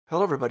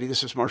Hello, everybody.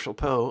 This is Marshall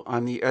Poe.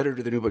 I'm the editor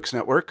of the New Books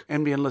Network.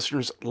 NBN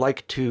listeners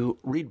like to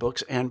read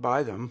books and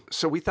buy them.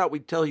 So we thought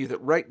we'd tell you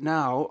that right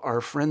now, our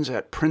friends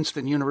at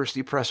Princeton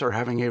University Press are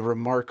having a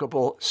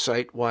remarkable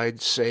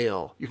site-wide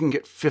sale. You can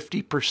get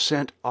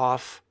 50%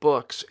 off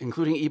books,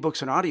 including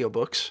ebooks and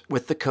audiobooks,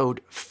 with the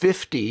code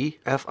 50,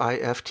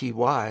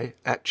 F-I-F-T-Y,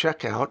 at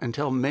checkout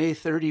until May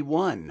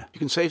 31. You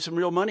can save some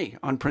real money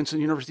on Princeton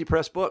University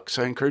Press books.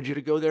 I encourage you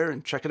to go there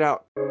and check it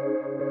out.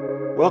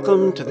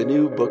 Welcome to the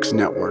New Books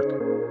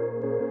Network.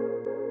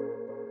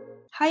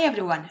 Hi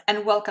everyone,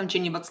 and welcome to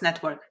New Books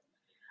Network.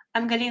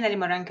 I'm Galina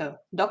Limorenko,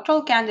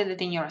 doctoral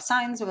candidate in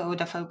neuroscience with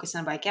a focus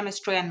on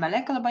biochemistry and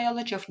molecular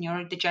biology of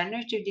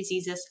neurodegenerative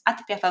diseases at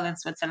the PFL in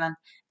Switzerland,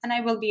 and I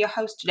will be your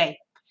host today.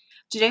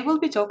 Today we'll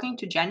be talking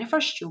to Jennifer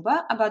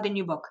Stuber about the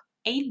new book,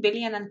 8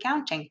 Billion and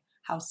Counting: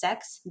 How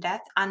Sex,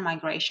 Death, and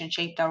Migration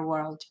Shaped Our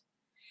World.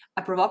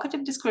 A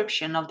provocative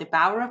description of the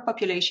power of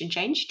population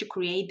change to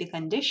create the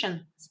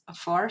conditions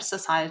for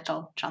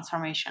societal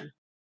transformation.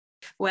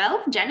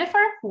 Well, Jennifer,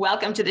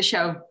 welcome to the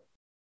show.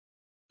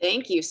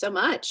 Thank you so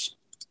much.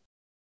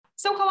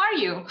 So how are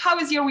you? How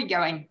is your week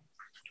going?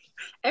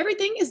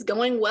 Everything is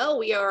going well.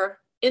 We are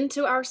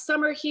into our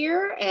summer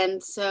here,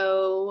 and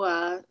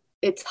so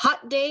it's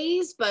hot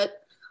days, but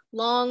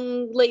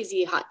long,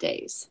 lazy hot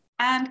days.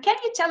 And can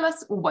you tell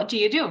us, what do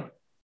you do?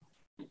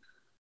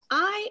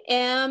 I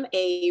am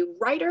a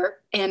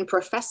writer and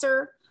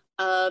professor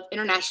of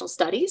international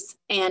studies,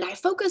 and I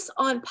focus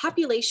on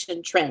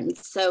population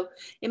trends. So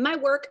in my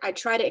work, I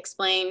try to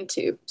explain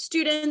to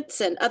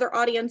students and other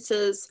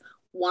audiences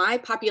why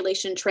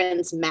population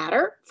trends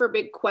matter for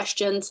big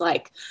questions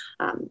like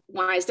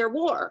why is there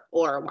war,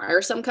 or why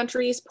are some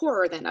countries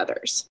poorer than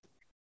others?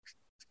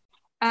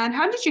 And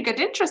how did you get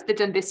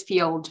interested in this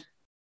field?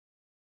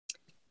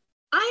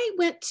 I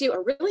went to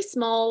a really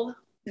small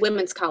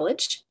women's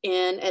college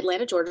in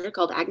Atlanta, Georgia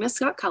called Agnes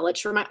Scott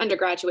College for my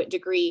undergraduate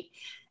degree.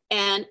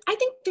 And I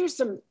think there's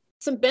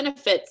some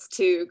benefits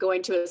to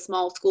going to a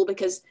small school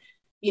because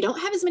you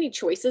don't have as many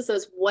choices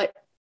as what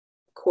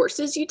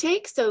courses you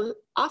take. So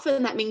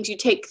often that means you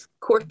take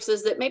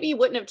courses that maybe you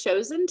wouldn't have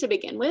chosen to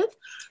begin with.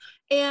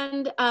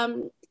 And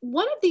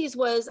one of these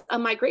was a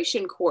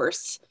migration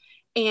course.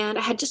 And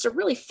I had just a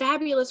really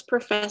fabulous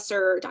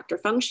professor, Dr.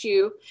 Feng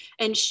Xu,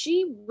 and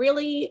she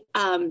really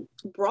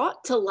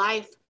brought to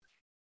life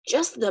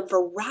just the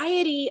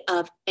variety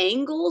of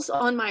angles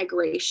on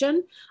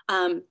migration.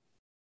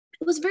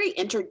 It was a very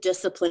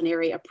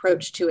interdisciplinary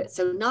approach to it.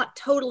 So not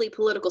totally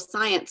political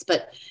science,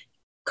 but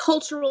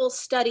cultural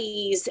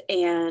studies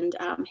and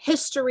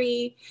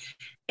history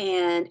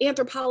and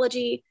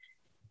anthropology.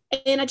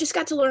 And I just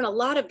got to learn a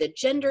lot of the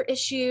gender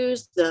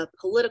issues, the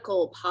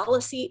political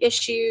policy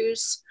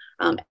issues,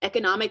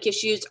 economic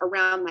issues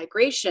around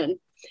migration,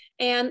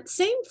 and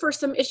same for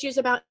some issues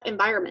about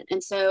environment.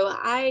 And so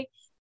I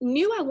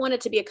knew I wanted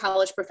to be a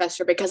college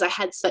professor because I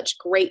had such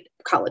great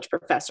college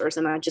professors,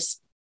 and I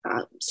just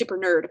super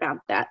nerd about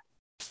that.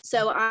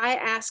 So I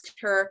asked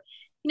her,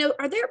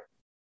 are there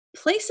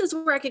places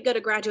where I could go to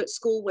graduate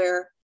school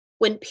where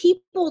when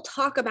people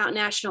talk about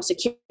national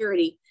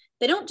security,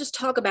 they don't just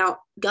talk about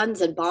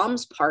guns and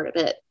bombs part of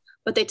it,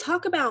 but they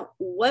talk about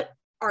what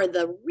are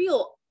the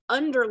real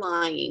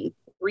underlying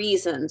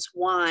reasons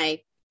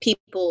why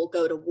people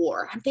go to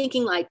war. I'm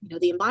thinking like,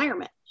 the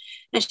environment.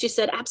 And she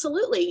said,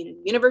 absolutely.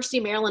 University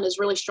of Maryland is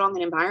really strong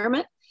in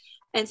environment.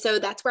 And so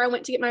that's where I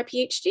went to get my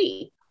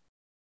PhD.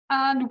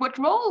 And what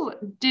role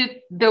did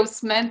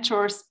those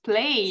mentors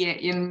play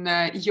in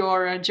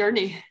your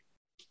journey?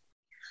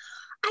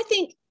 I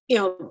think,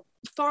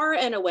 far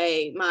and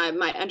away,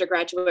 my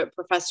undergraduate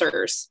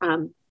professors,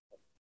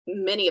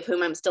 many of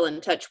whom I'm still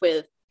in touch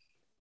with,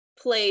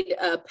 played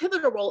a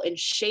pivotal role in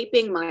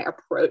shaping my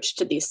approach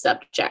to these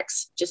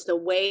subjects, just the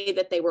way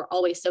that they were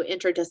always so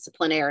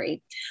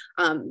interdisciplinary.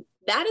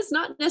 That is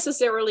not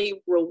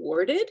necessarily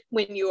rewarded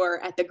when you are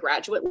at the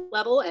graduate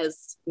level,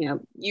 as and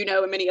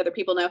many other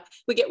people know.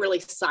 We get really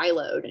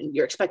siloed, and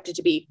you're expected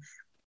to be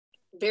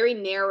very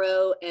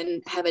narrow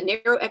and have a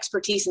narrow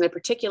expertise in a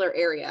particular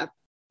area.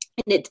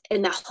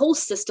 And the whole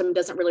system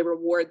doesn't really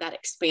reward that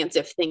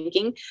expansive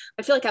thinking.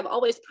 I feel like I've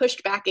always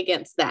pushed back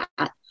against that.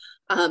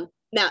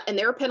 Now, and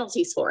there are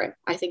penalties for it.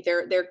 I think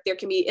there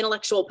can be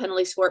intellectual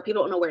penalties for it.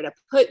 People don't know where to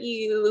put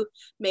you.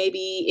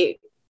 Maybe it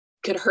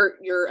could hurt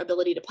your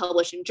ability to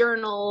publish in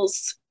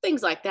journals,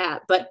 things like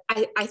that. But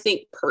I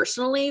think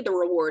personally, the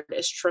reward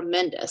is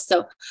tremendous.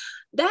 So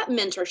that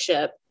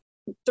mentorship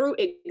through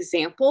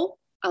example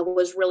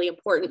was really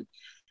important.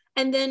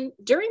 And then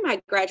during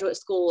my graduate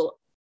school,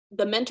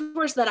 the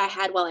mentors that I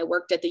had while I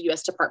worked at the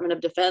U.S. Department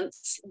of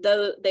Defense,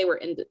 though they were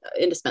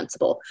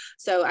indispensable.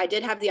 So I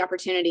did have the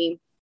opportunity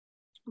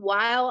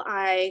while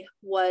I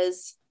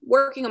was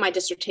working on my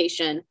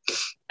dissertation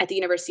at the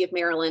University of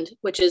Maryland,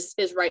 which is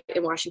right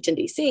in Washington,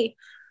 D.C.,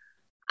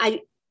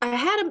 I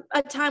had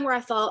a time where I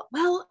thought,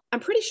 well, I'm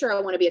pretty sure I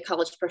want to be a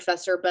college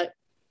professor, but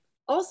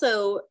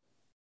also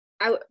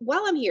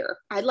while I'm here,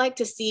 I'd like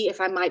to see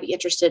if I might be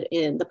interested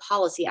in the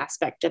policy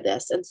aspect of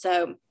this. And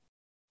so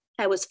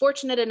I was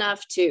fortunate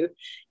enough to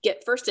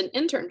get first an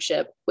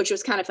internship, which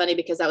was kind of funny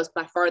because I was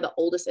by far the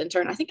oldest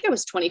intern. I think I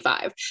was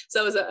 25.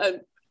 So I was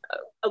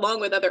along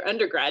with other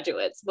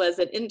undergraduates, was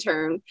an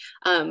intern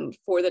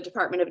for the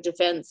Department of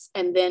Defense,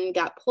 and then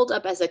got pulled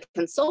up as a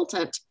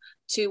consultant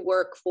to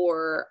work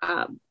for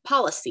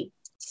policy.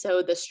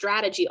 So the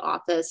strategy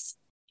office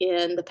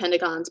in the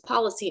Pentagon's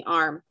policy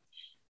arm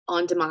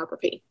on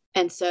demography.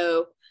 And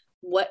so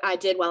what I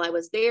did while I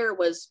was there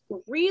was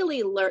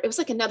really learn. It was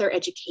like another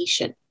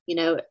education,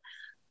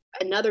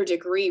 another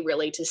degree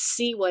really, to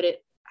see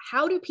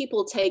how do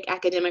people take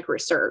academic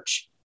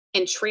research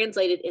and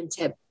translate it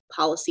into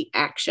policy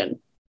action.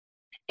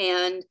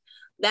 And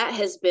that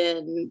has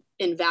been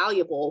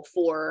invaluable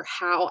for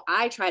how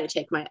I try to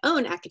take my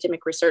own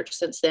academic research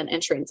since then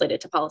and translate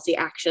it to policy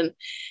action.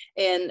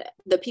 And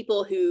the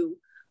people who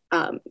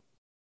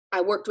I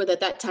worked with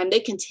at that time,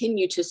 they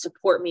continue to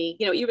support me,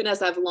 even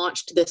as I've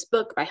launched this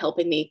book, by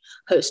helping me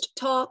host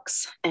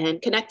talks and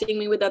connecting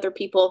me with other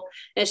people.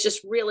 And it's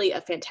just really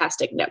a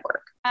fantastic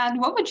network. And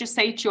what would you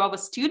say to our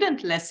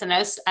student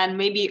listeners and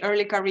maybe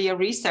early career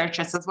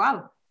researchers as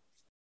well?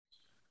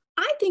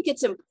 I think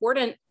it's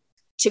important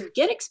to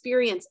get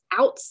experience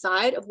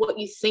outside of what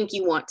you think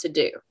you want to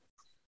do.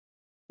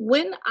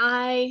 When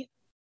I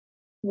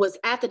was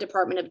at the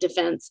Department of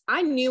Defense,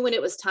 I knew when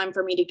it was time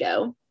for me to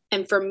go.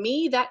 And for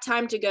me, that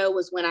time to go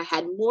was when I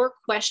had more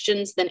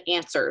questions than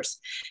answers.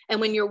 And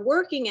when you're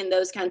working in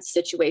those kinds of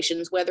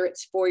situations, whether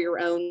it's for your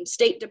own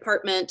State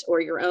Department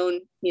or your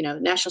own,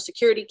 national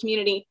security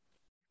community,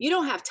 you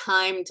don't have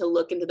time to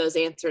look into those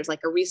answers like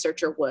a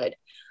researcher would.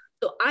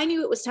 So I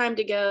knew it was time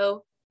to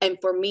go, and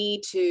for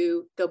me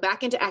to go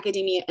back into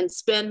academia and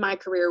spend my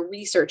career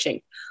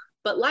researching.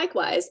 But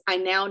likewise, I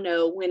now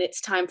know when it's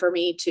time for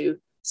me to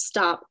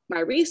stop my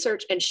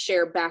research and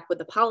share back with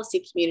the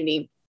policy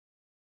community.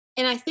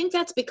 And I think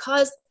that's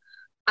because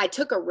I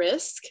took a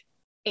risk,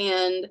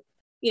 and,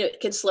 it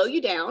can slow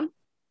you down.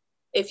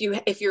 If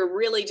you're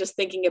really just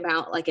thinking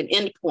about like an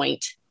end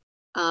point,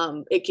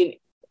 it can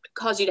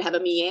cause you to have a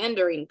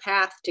meandering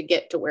path to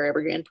get to wherever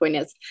your end point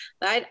is.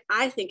 But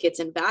I think it's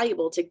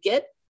invaluable to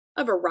get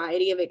a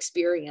variety of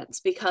experience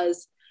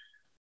because,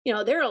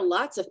 there are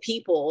lots of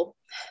people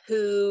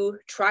who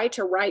try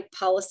to write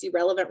policy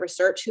relevant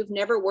research who've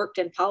never worked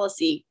in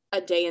policy a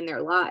day in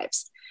their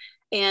lives.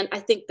 And I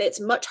think that it's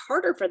much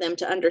harder for them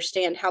to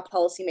understand how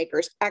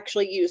policymakers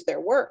actually use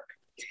their work.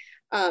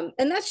 And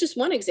that's just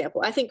one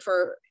example. I think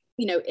for,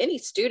 any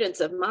students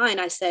of mine,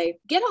 I say,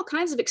 get all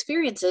kinds of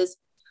experiences,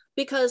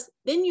 because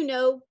then you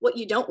know what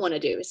you don't want to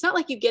do. It's not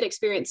like you get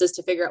experiences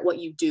to figure out what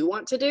you do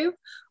want to do.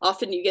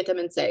 Often you get them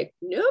and say,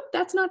 nope,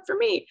 that's not for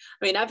me.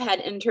 I mean, I've had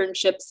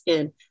internships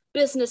in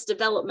business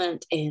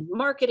development and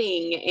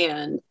marketing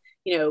and,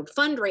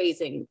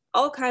 fundraising,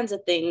 all kinds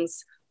of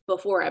things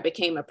before I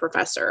became a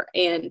professor.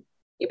 And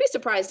you'd be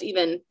surprised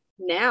even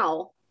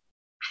now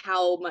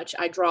how much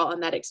I draw on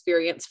that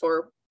experience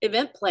for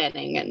event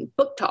planning and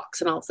book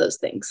talks and all of those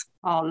things.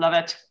 Oh, love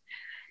it.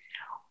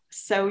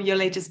 So your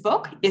latest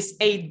book is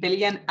 8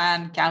 Billion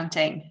and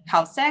Counting: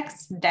 How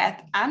Sex,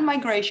 Death, and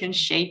Migration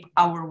Shape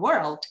Our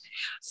World.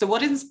 So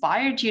what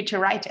inspired you to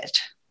write it?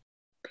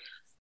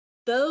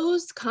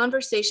 Those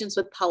conversations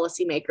with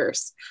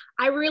policymakers.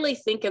 I really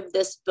think of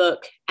this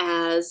book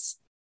as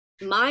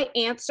my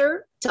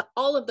answer to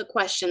all of the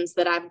questions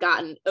that I've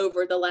gotten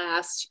over the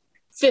last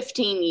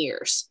 15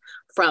 years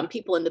from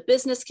people in the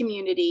business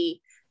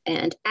community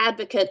and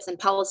advocates and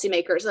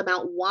policymakers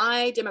about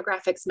why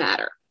demographics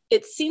matter.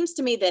 It seems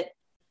to me that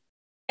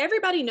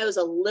everybody knows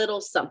a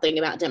little something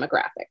about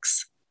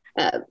demographics.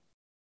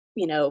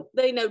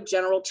 They know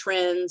general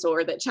trends,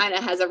 or that China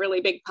has a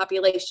really big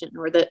population,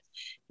 or that,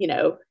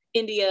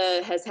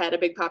 India has had a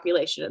big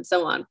population and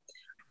so on.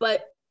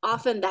 But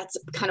often that's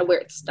kind of where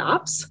it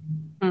stops.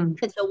 And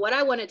so what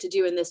I wanted to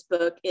do in this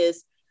book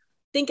is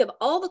think of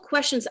all the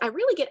questions. I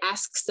really get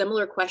asked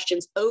similar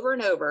questions over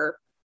and over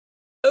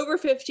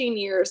 15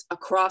 years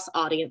across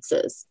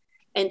audiences.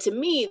 And to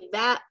me,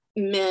 that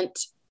meant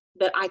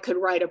that I could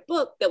write a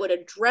book that would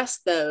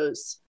address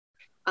those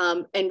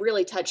and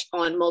really touch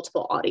on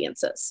multiple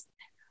audiences.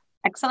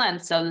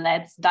 Excellent. So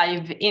let's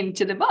dive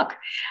into the book.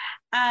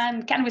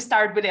 And can we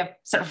start with a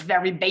sort of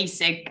very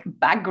basic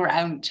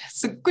background?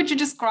 So could you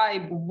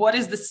describe what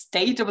is the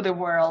state of the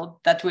world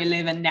that we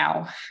live in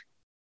now?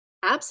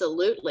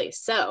 Absolutely.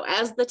 So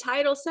as the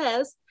title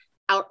says,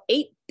 our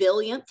 8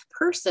 billionth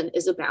person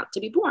is about to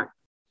be born.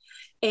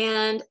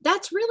 And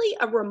that's really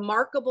a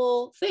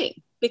remarkable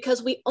thing,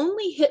 because we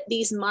only hit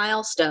these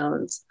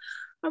milestones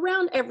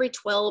around every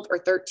 12 or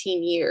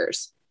 13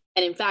 years.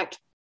 And in fact,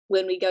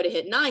 when we go to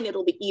hit 9,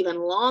 it'll be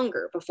even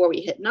longer before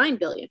we hit 9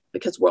 billion,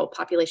 because world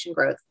population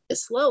growth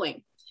is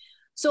slowing.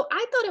 So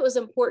I thought it was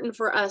important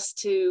for us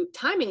to,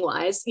 timing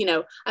wise,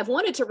 I've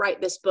wanted to write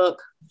this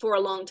book for a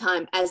long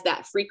time as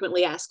that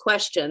frequently asked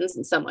questions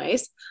in some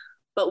ways,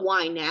 but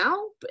why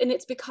now? And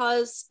it's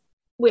because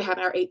we have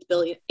our 8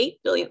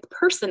 billionth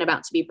person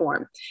about to be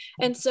born.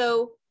 And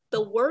so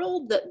the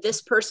world that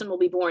this person will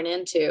be born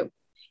into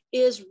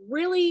is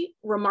really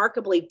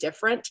remarkably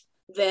different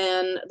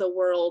than the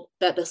world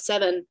that the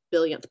 7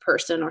 billionth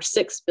person or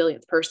 6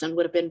 billionth person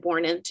would have been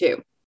born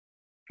into.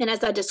 And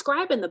as I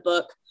describe in the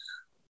book,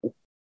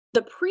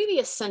 the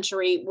previous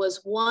century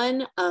was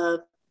one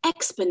of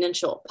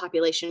exponential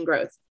population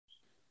growth.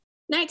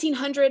 The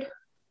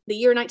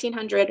year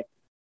 1900,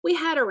 we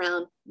had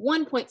around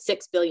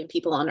 1.6 billion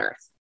people on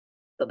Earth.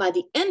 But by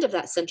the end of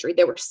that century,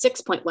 there were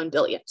 6.1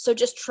 billion. So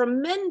just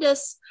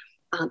tremendous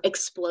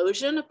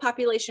explosion of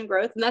population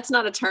growth. And that's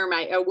not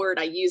a word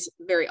I use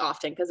very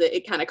often because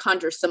it kind of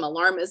conjures some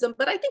alarmism.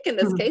 But I think in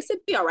this case,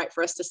 it'd be all right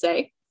for us to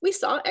say we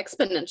saw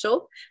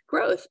exponential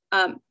growth.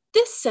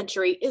 This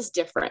century is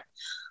different.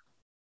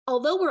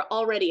 Although we're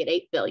already at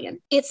 8 billion,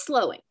 it's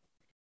slowing.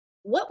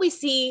 What we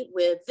see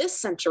with this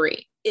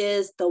century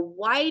is the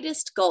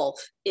widest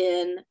gulf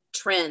in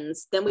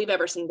trends than we've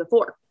ever seen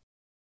before.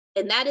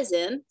 And that is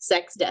in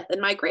sex, death,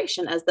 and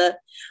migration, as the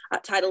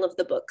title of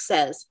the book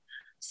says.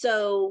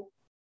 So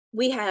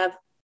we have,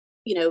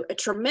 a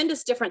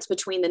tremendous difference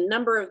between the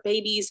number of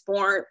babies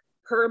born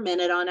per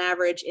minute on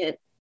average in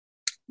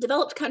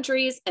developed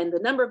countries and the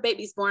number of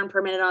babies born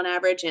per minute on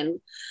average in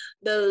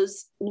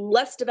those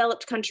less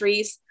developed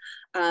countries.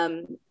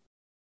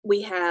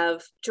 We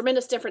have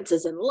tremendous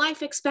differences in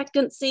life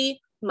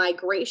expectancy.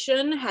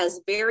 Migration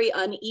has very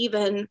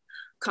uneven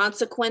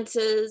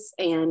consequences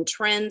and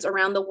trends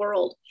around the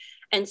world.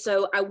 And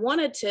so I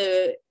wanted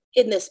to,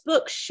 in this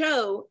book,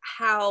 show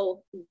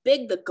how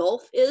big the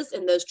gulf is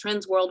in those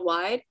trends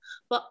worldwide,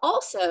 but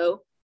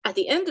also at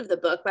the end of the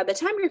book, by the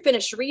time you're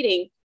finished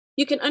reading,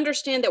 you can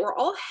understand that we're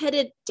all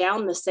headed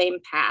down the same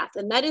path,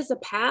 and that is a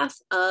path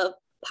of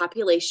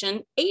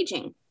population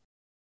aging.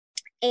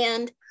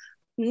 And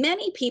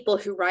many people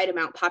who write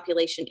about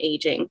population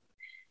aging,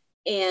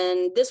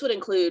 and this would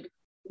include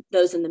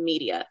those in the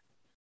media,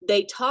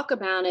 they talk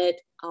about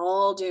it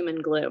all doom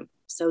and gloom.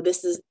 So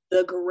this is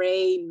the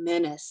gray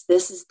menace.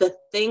 This is the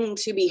thing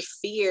to be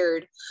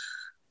feared.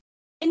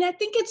 And I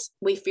think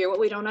we fear what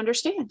we don't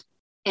understand.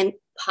 And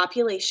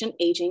population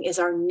aging is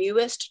our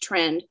newest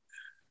trend.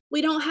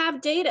 We don't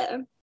have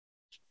data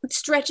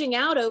stretching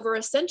out over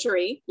a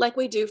century like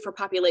we do for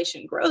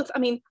population growth. I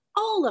mean,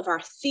 all of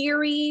our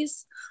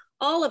theories,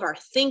 all of our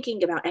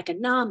thinking about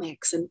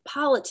economics and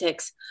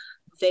politics,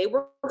 they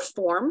were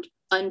formed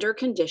under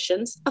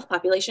conditions of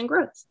population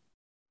growth.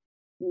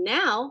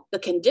 Now the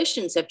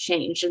conditions have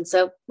changed. And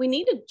so we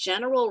need a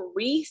general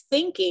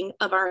rethinking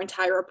of our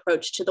entire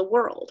approach to the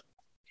world.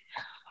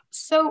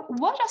 So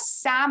what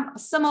are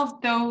some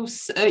of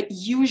those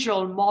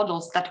usual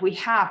models that we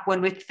have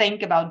when we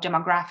think about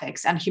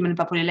demographics and human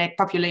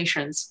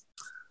populations?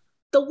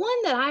 The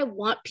one that I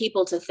want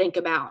people to think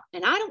about,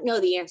 and I don't know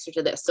the answer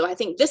to this, so I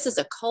think this is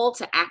a call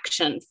to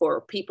action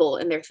for people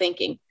in their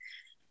thinking.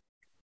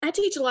 I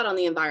teach a lot on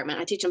the environment.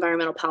 I teach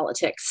environmental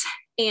politics.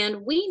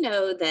 And we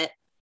know that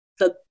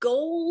the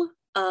goal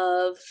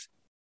of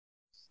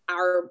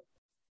our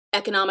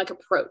economic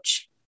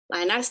approach,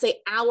 and I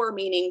say our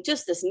meaning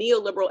just this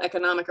neoliberal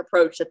economic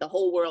approach that the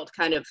whole world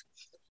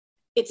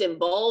it's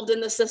involved in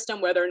the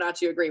system, whether or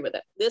not you agree with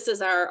it. This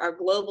is our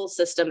global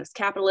system. It's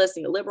capitalist,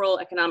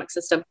 neoliberal economic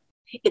system.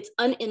 It's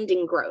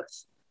unending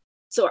growth.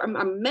 So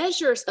our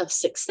measures of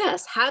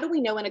success, how do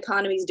we know an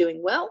economy is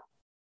doing well?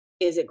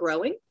 Is it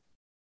growing?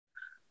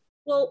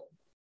 Well,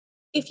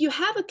 if you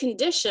have a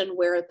condition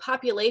where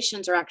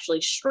populations are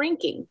actually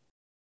shrinking,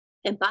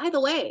 and by the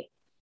way,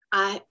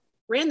 I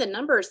ran the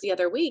numbers the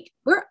other week,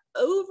 we're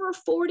over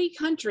 40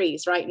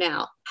 countries right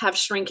now have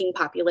shrinking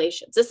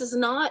populations. This is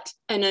not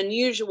an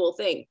unusual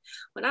thing.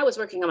 When I was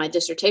working on my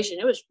dissertation,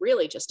 it was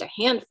really just a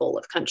handful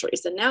of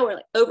countries. And now we're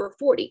like over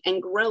 40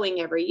 and growing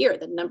every year,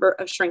 the number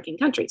of shrinking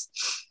countries.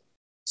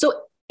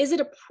 So is it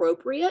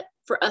appropriate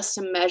for us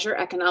to measure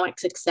economic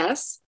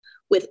success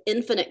with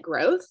infinite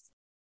growth?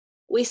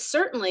 We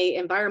certainly,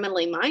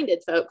 environmentally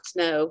minded folks,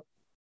 know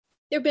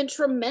there have been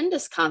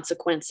tremendous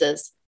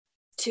consequences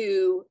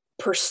to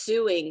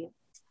pursuing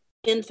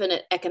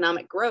infinite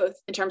economic growth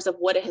in terms of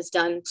what it has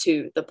done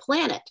to the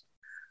planet.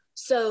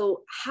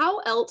 So how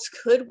else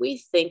could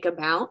we think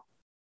about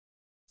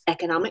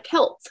economic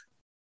health?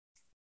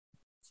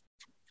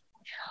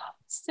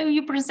 So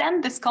you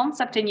present this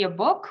concept in your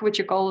book, which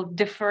you call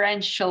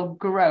differential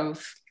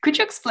growth. Could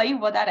you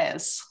explain what that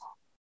is?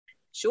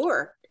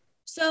 Sure.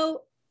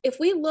 So if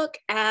we look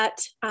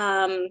at,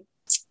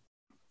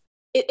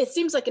 it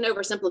seems like an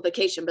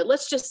oversimplification, but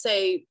let's just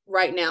say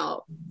right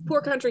now,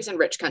 poor countries and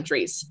rich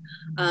countries,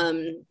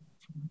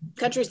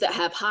 countries that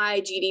have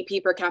high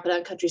GDP per capita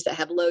and countries that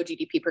have low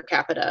GDP per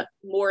capita,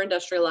 more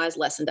industrialized,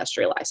 less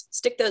industrialized.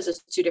 Stick those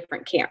as two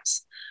different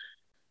camps.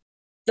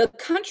 The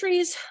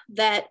countries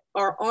that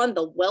are on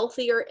the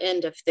wealthier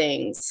end of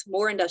things,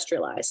 more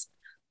industrialized,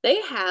 they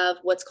have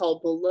what's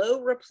called below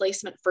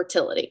replacement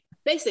fertility.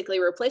 Basically,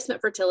 replacement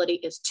fertility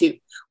is two: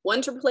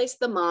 one to replace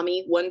the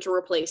mommy, one to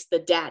replace the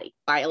daddy,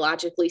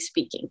 biologically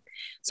speaking.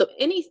 So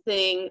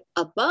anything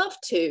above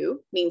 2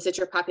 means that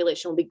your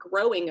population will be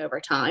growing over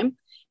time.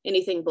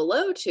 Anything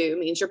below 2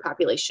 means your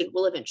population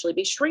will eventually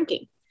be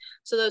shrinking.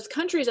 So those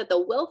countries at the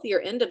wealthier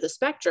end of the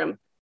spectrum,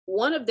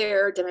 one of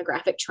their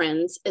demographic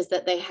trends is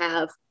that they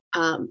have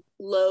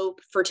low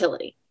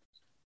fertility.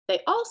 They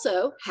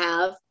also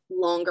have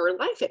longer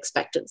life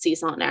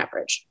expectancies on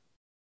average.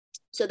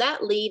 So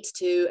that leads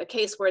to a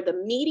case where the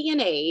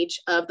median age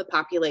of the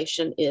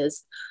population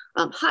is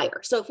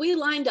higher. So if we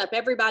lined up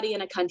everybody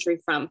in a country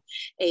from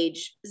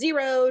age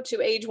 0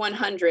 to age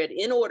 100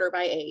 in order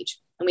by age,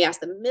 and we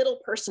ask the middle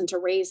person to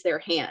raise their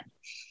hand,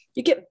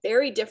 you get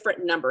very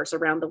different numbers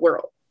around the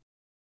world.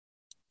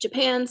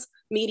 Japan's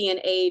median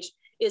age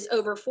is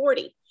over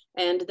 40,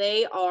 and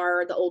they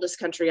are the oldest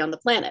country on the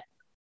planet.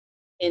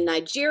 In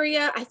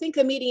Nigeria, I think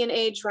the median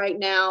age right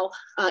now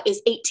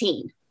is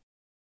 18.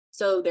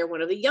 So they're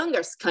one of the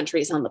youngest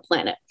countries on the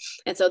planet.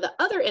 And so the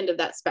other end of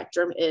that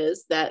spectrum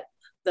is that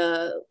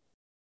the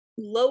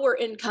lower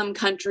income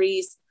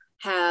countries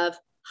have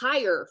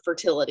higher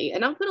fertility.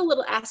 And I'll put a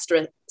little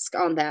asterisk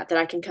on that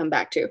I can come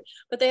back to,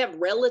 but they have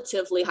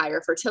relatively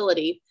higher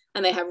fertility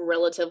and they have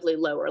relatively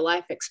lower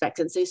life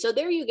expectancy. So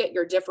there you get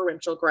your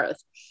differential growth,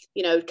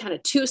 kind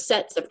of two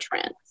sets of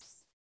trends.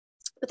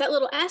 But that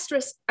little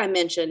asterisk I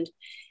mentioned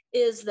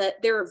is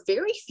that there are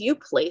very few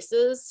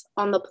places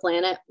on the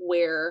planet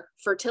where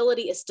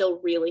fertility is still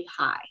really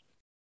high.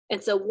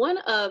 And so one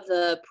of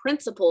the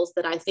principles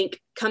that I think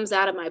comes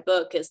out of my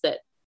book is that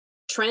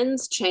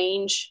trends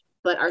change,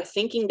 but our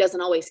thinking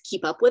doesn't always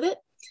keep up with it.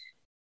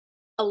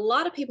 A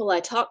lot of people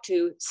I talk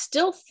to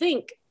still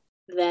think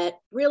that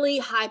really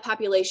high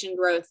population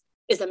growth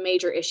is a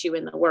major issue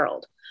in the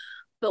world.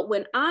 But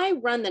when I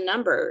run the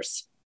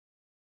numbers,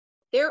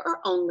 there are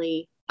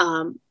only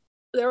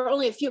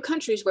a few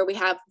countries where we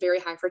have very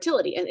high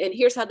fertility. And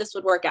here's how this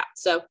would work out.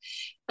 So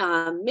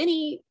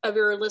many of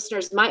your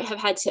listeners might have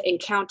had to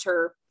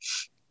encounter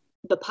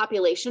The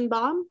Population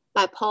Bomb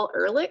by Paul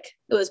Ehrlich.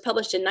 It was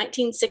published in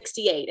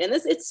 1968. And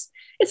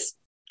it's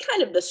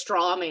kind of the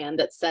straw man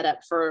that's set up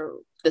for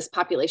this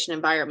population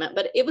environment,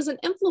 but it was an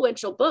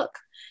influential book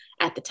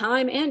at the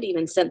time and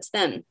even since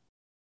then.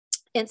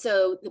 And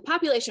so The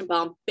Population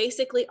Bomb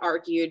basically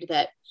argued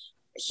that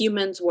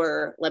humans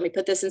were, let me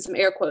put this in some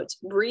air quotes,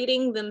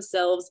 breeding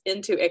themselves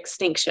into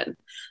extinction,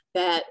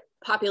 that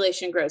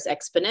population grows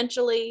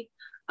exponentially,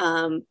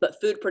 but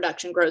food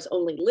production grows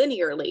only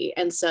linearly.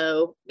 And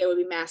so there would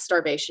be mass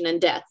starvation and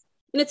death.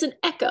 And it's an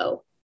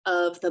echo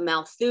of the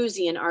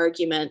Malthusian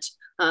argument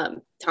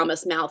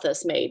Thomas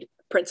Malthus made,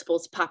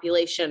 Principles of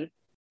Population,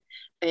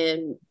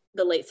 in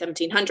the late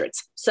 1700s.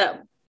 So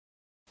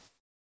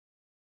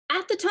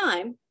at the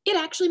time, it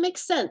actually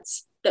makes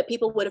sense that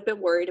people would have been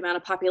worried about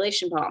a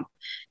population bomb.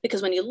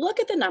 Because when you look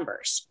at the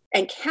numbers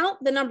and count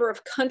the number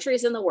of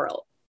countries in the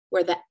world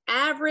where the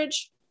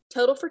average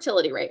total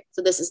fertility rate,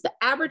 so this is the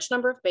average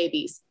number of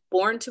babies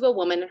born to a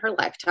woman in her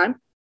lifetime,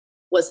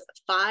 was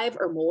 5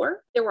 or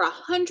more, there were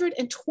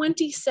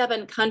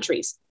 127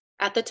 countries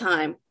at the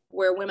time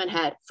where women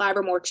had 5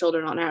 or more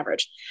children on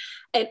average.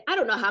 And I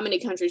don't know how many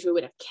countries we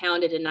would have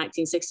counted in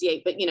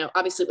 1968, but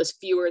obviously it was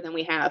fewer than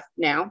we have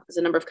now because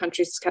the number of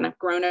countries has kind of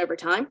grown over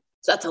time.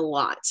 So that's a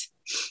lot.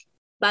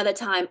 By the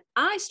time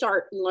I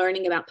start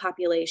learning about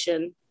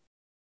population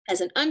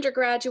as an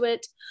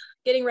undergraduate,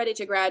 getting ready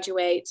to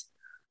graduate,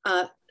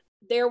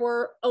 there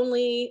were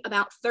only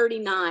about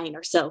 39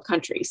 or so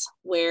countries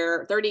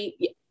where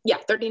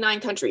 39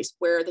 countries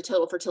where the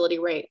total fertility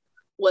rate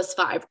was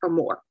 5 or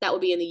more. That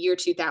would be in the year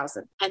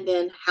 2000. And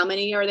then how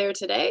many are there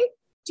today?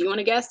 Do you want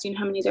to guess? Do you know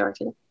how many there are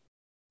today?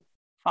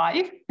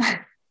 5.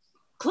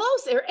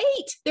 Close. There are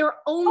 8. There are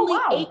only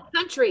 8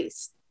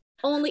 countries.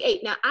 Only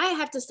 8. Now, I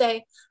have to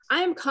say,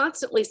 I am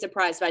constantly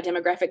surprised by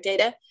demographic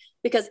data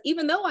because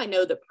even though I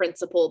know the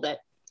principle that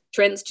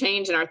trends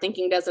change and our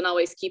thinking doesn't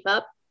always keep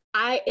up,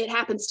 it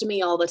happens to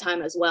me all the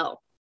time as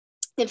well.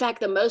 In fact,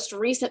 the most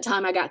recent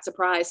time I got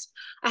surprised,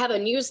 I have a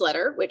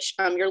newsletter, which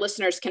your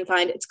listeners can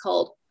find. It's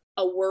called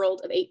A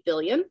World of 8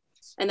 Billion,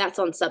 and that's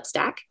on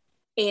Substack.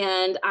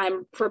 And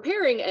I'm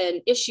preparing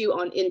an issue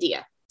on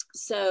India.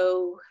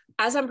 So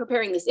as I'm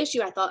preparing this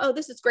issue, I thought, oh,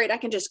 this is great. I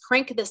can just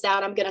crank this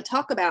out. I'm going to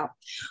talk about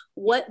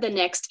what the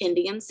next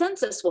Indian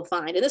census will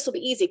find. And this will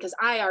be easy because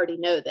I already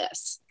know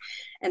this.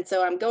 And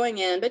so I'm going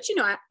in, but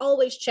I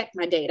always check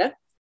my data.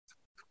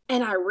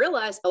 And I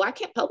realized, I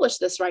can't publish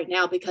this right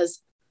now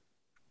because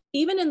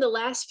even in the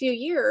last few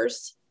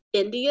years,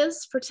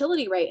 India's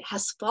fertility rate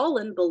has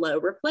fallen below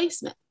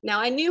replacement.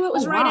 Now, I knew it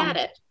was right at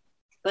it,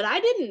 but I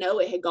didn't know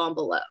it had gone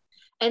below.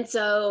 And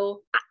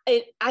so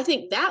I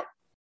think that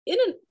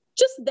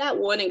just that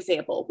one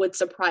example would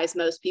surprise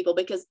most people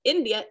because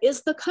India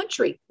is the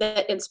country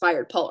that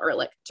inspired Paul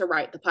Ehrlich to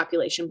write The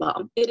Population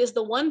Bomb. It is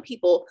the one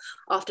people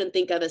often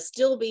think of as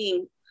still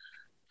being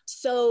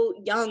so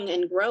young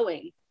and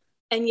growing.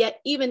 And yet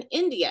even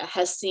India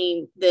has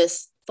seen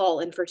this fall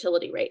in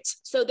fertility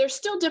rates. So there's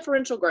still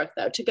differential growth,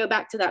 though, to go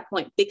back to that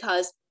point,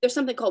 because there's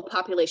something called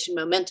population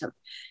momentum.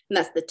 And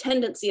that's the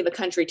tendency of a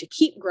country to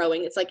keep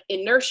growing. It's like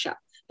inertia.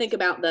 Think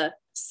about the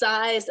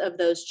size of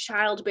those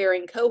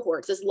childbearing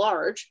cohorts is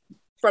large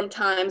from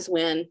times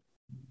when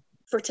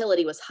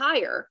fertility was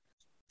higher.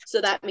 So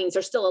that means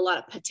there's still a lot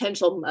of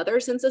potential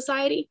mothers in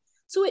society.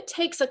 So it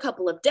takes a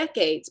couple of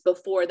decades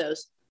before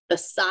those the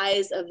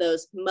size of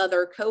those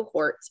mother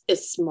cohorts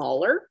is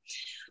smaller.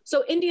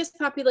 So India's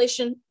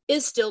population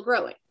is still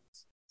growing.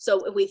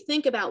 So if we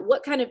think about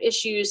what kind of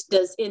issues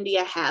does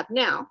India have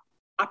now,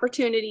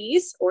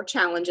 opportunities or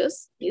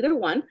challenges, either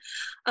one,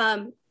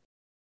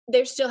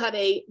 they still have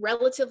a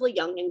relatively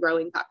young and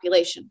growing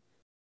population.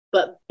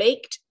 But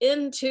baked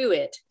into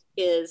it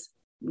is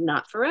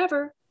not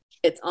forever.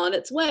 It's on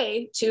its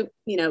way to,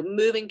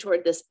 moving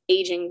toward this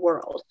aging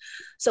world.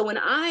 So when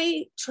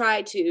I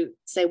try to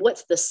say,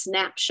 what's the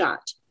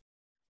snapshot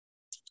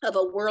of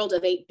a world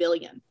of 8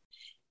 billion?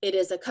 It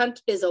is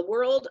a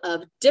world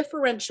of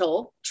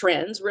differential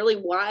trends, really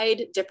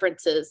wide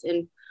differences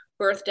in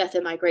birth, death,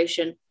 and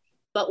migration,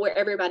 but where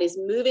everybody's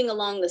moving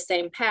along the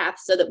same path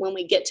so that when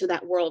we get to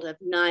that world of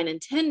 9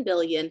 and 10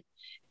 billion,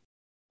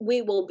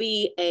 we will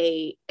be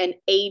an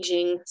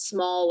aging,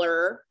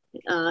 smaller,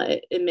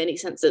 in many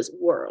senses,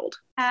 world.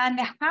 And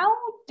how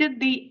did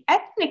the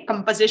ethnic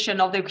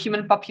composition of the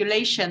human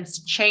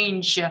populations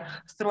change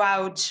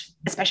throughout,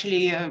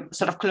 especially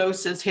sort of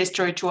closest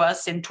history to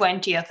us in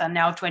 20th and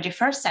now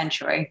 21st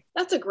century?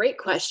 That's a great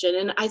question.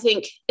 And I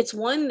think it's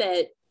one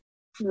that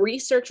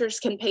researchers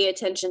can pay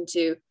attention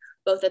to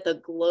both at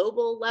the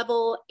global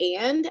level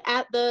and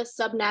at the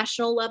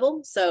subnational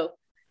level. So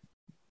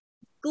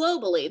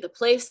globally, the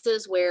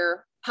places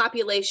where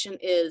population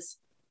is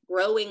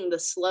growing the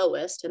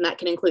slowest, and that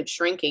can include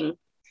shrinking,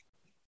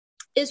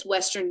 is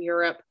Western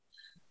Europe,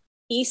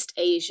 East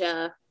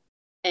Asia,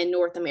 and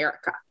North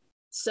America.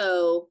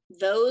 So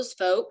those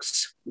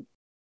folks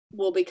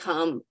will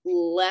become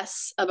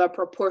less of a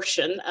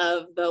proportion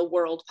of the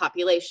world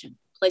population.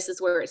 Places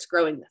where it's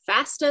growing the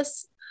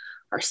fastest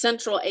are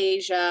Central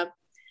Asia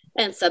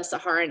and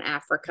Sub-Saharan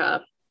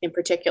Africa in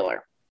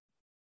particular.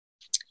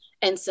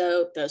 And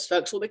so those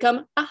folks will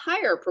become a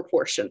higher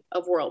proportion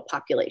of world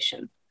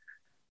population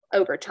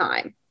over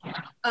time.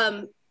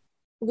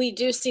 We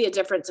do see a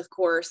difference, of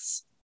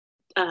course,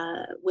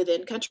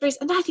 within countries.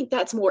 And I think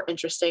that's more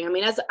interesting. I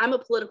mean, as I'm a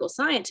political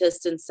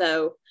scientist, and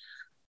so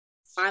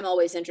I'm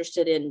always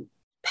interested in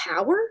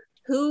power,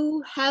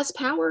 who has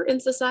power in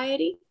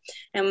society,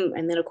 and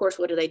then, of course,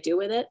 what do they do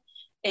with it?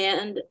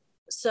 And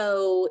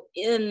so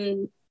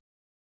in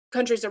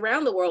countries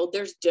around the world,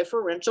 there's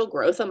differential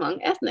growth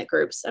among ethnic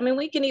groups. I mean,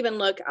 we can even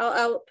look,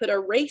 I'll put a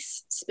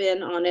race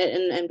spin on it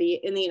and be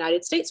in the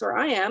United States where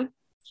I am.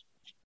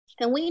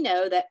 And we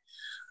know that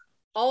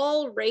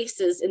all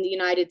races in the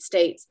United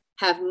States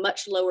have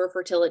much lower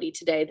fertility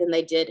today than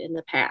they did in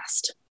the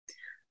past.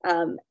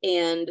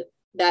 And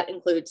that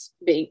includes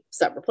being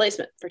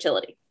sub-replacement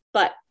fertility.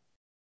 But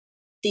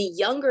the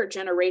younger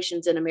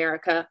generations in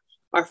America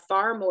are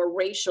far more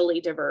racially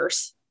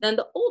diverse than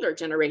the older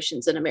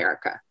generations in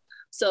America.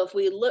 So if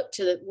we look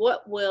to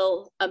what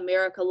will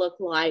America look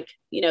like,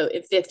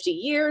 in 50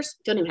 years,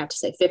 don't even have to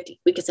say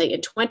 50, we could say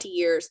in 20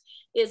 years,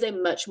 is a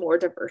much more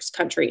diverse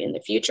country in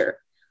the future.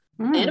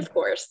 And of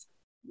course,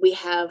 we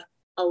have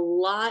a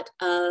lot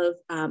of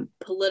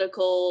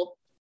political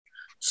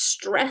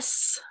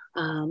stress,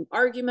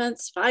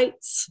 arguments,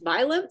 fights,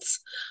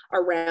 violence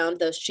around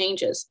those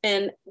changes.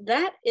 And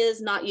that is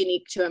not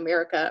unique to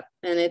America.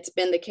 And it's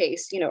been the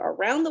case,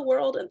 around the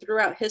world and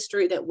throughout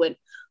history, that when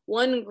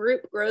one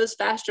group grows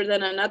faster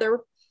than another,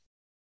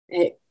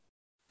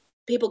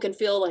 people can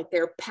feel like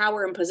their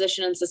power and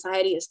position in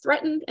society is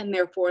threatened, and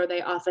therefore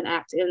they often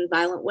act in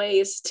violent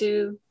ways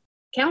to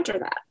counter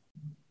that.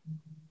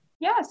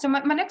 Yeah, so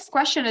my next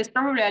question is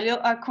probably a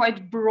little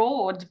quite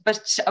broad,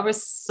 but I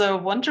was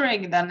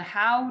wondering then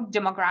how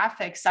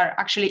demographics are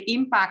actually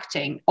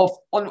impacting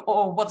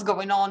on what's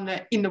going on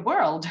in the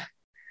world.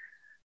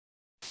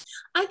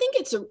 I think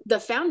it's the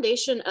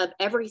foundation of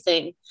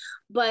everything,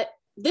 but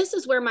this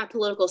is where my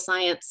political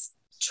science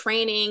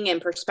training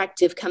and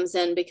perspective comes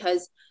in,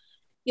 because,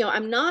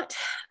 I'm not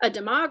a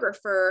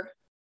demographer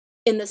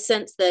in the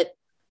sense that,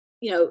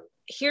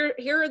 here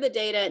are the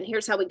data and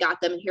here's how we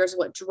got them and here's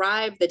what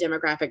drive the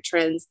demographic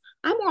trends.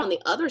 I'm more on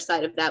the other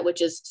side of that,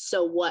 which is,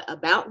 so what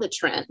about the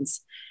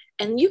trends?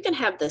 And you can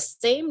have the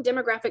same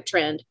demographic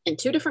trend in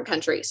two different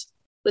countries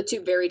with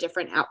two very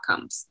different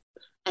outcomes.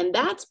 And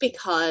that's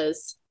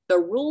because the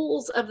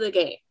rules of the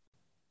game,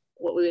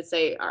 what we would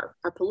say are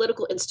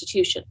political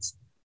institutions,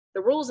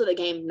 the rules of the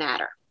game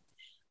matter.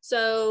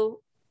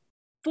 So,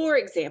 for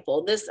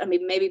example,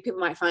 maybe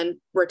people might find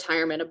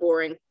retirement a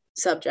boring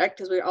subject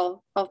because we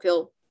all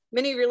feel,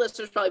 many of your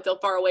listeners probably feel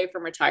far away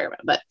from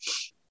retirement, but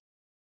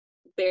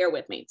bear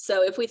with me.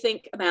 So if we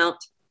think about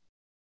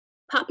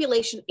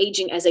population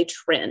aging as a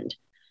trend,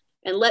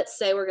 and let's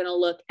say we're going to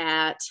look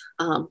at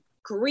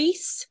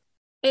Greece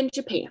and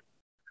Japan.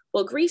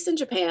 Well, Greece and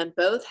Japan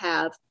both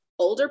have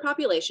older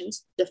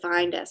populations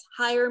defined as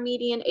higher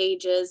median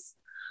ages,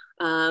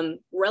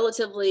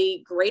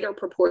 relatively greater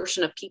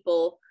proportion of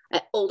people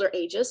at older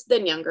ages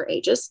than younger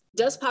ages.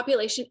 Does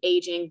population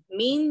aging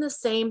mean the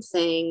same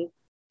thing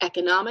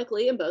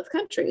economically in both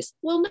countries?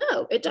 Well,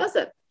 no, it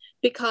doesn't,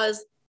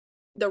 because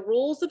the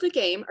rules of the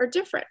game are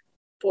different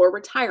for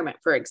retirement,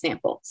 for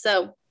example.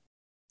 So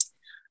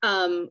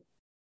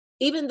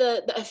even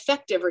the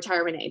effective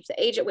retirement age,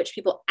 the age at which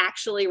people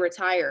actually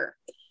retire,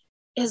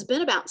 has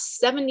been about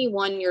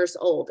 71 years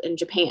old in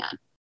Japan.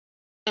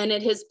 And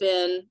it has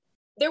been,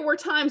 there were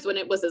times when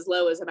it was as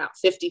low as about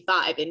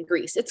 55 in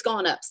Greece. It's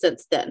gone up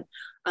since then.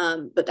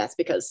 But that's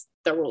because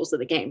the rules of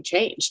the game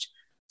changed.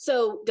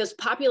 So does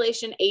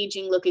population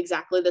aging look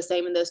exactly the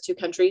same in those two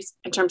countries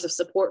in terms of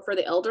support for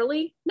the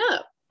elderly? No,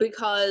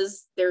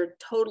 because they're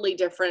totally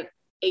different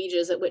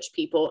ages at which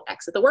people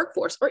exit the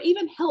workforce, or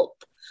even health.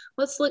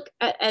 Let's look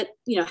at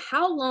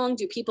how long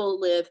do people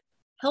live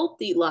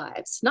healthy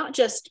lives, not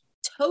just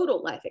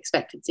total life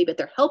expectancy, but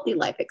their healthy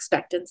life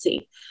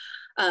expectancy.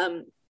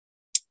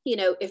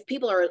 If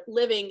people are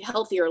living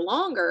healthier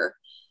longer,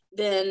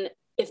 then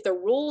if the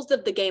rules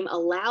of the game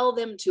allow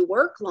them to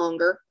work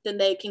longer, then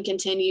they can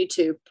continue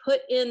to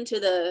put into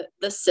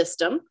the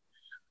system.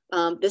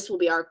 This will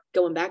be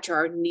going back to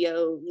our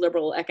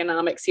neoliberal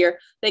economics here.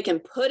 They can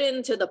put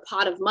into the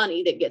pot of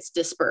money that gets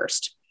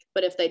dispersed.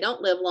 But if they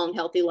don't live long,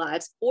 healthy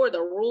lives, or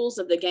the rules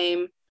of the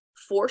game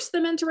force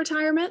them into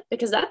retirement,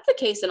 because that's the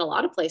case in a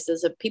lot of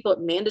places of people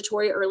at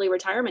mandatory early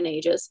retirement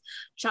ages.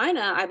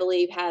 China, I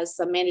believe, has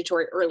some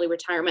mandatory early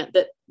retirement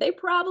that they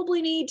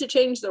probably need to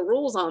change the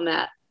rules on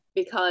that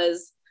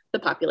because the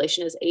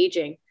population is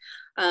aging.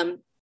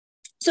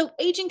 So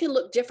aging can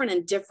look different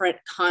in different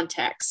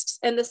contexts,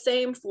 and the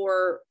same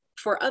for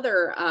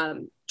other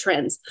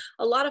trends.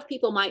 A lot of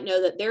people might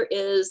know that there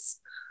is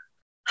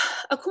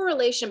a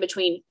correlation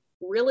between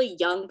really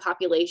young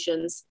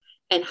populations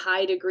and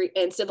high degree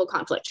and civil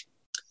conflict.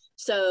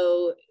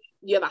 So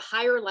you have a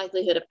higher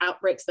likelihood of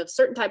outbreaks of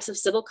certain types of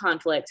civil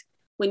conflict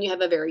when you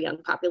have a very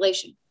young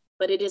population.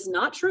 But it is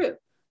not true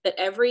that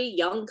every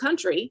young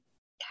country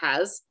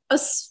has a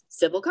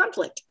civil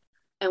conflict.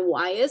 And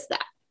why is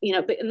that?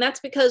 And that's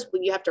because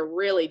when you have to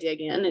really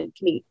dig in, and it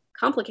can be a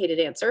complicated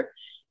answer,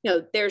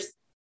 there's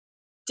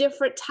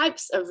different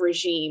types of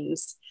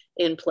regimes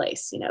in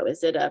place.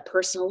 Is it a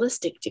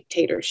personalistic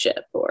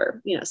dictatorship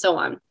or, so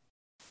on?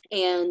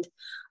 And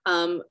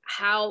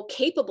how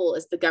capable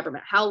is the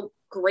government? How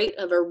great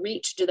of a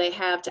reach do they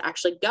have to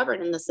actually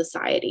govern in the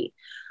society?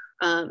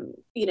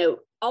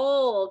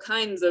 All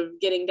kinds of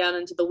getting down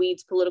into the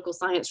weeds, political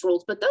science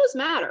rules, but those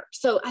matter.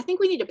 So I think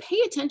we need to pay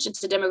attention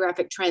to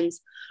demographic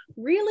trends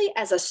really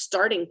as a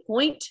starting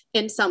point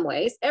in some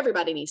ways.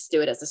 Everybody needs to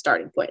do it as a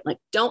starting point. Like,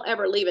 don't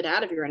ever leave it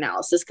out of your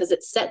analysis because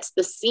it sets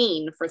the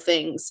scene for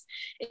things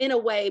in a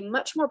way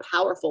much more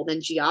powerful than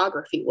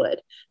geography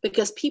would,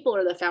 because people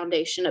are the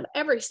foundation of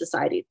every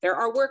society. There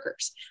are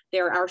workers,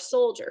 there are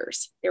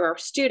soldiers, there are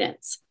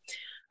students.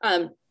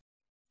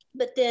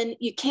 But then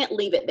you can't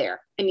leave it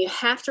there. And you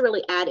have to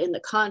really add in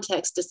the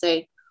context to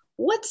say,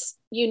 what's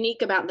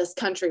unique about this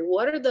country?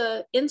 What are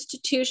the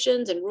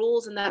institutions and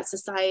rules in that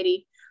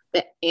society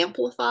that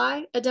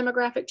amplify a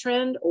demographic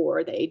trend,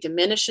 or they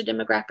diminish a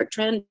demographic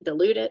trend,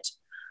 dilute it?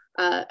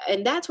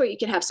 And that's where you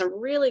can have some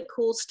really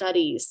cool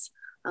studies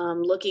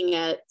looking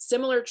at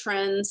similar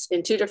trends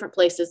in two different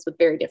places with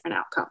very different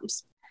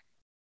outcomes.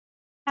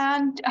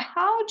 And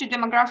how do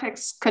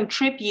demographics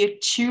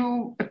contribute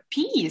to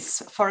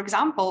peace, for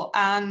example,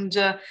 and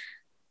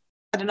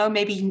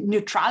maybe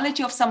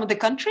neutrality of some of the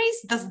countries?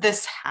 Does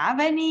this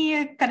have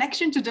any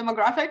connection to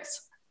demographics?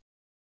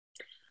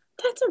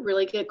 That's a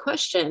really good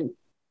question.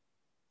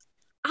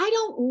 I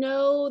don't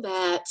know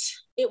that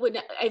it would,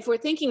 if we're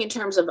thinking in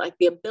terms of like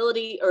the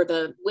ability or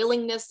the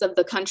willingness of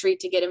the country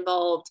to get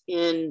involved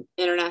in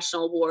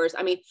international wars.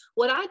 I mean,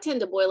 what I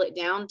tend to boil it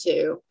down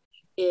to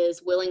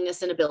is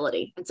willingness and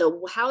ability. And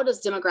so how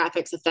does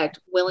demographics affect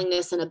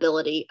willingness and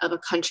ability of a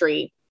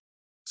country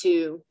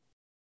to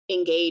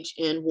engage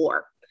in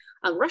war?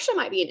 Russia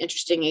might be an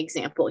interesting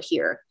example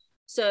here.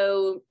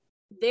 So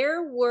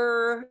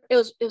it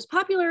was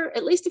popular,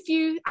 at least a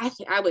few,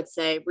 I would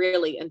say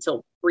really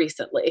until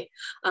recently,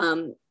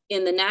 in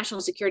the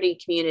national security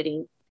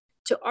community,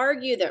 to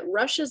argue that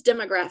Russia's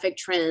demographic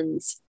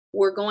trends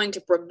were going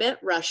to prevent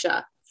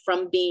Russia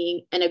from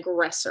being an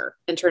aggressor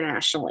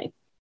internationally.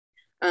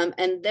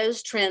 And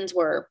those trends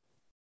were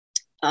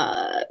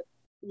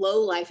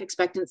low life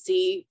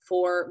expectancy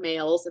for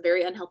males, a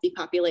very unhealthy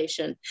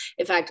population.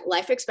 In fact,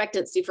 life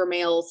expectancy for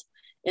males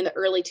in the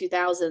early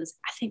 2000s,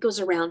 I think it was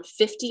around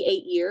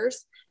 58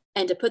 years.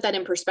 And to put that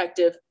in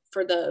perspective,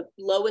 for the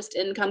lowest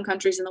income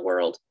countries in the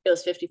world, it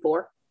was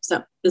 54.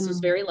 So this was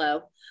very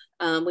low.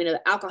 We know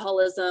that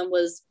alcoholism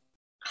was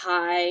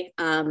high.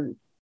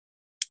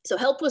 So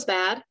health was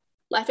bad.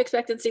 Life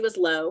expectancy was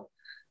low.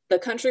 The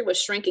country was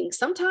shrinking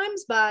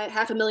sometimes by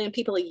 500,000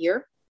 people a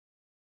year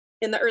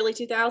in the early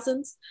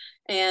 2000s,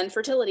 and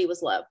fertility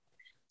was low.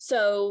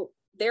 So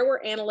there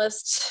were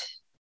analysts,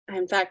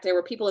 in fact, there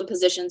were people in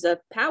positions of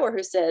power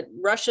who said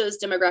Russia's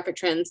demographic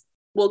trends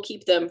will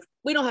keep them,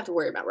 we don't have to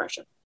worry about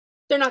Russia.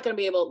 They're not going to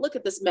be able to look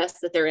at this mess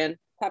that they're in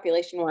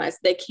population-wise.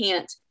 They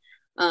can't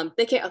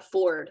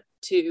afford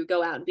to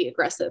go out and be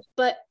aggressive.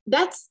 But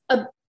that's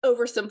an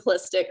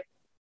oversimplistic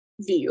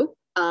view.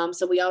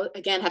 So we all,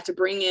 again, have to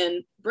bring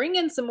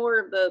in some more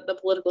of the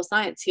political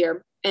science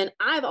here. And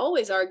I've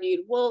always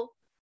argued, well,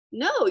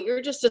 no,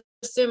 you're just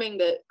assuming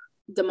that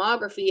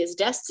demography is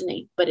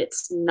destiny, but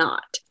it's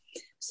not.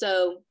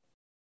 So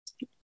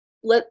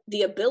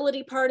the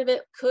ability part of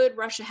it, could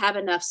Russia have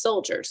enough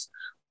soldiers?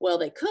 Well,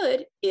 they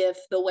could if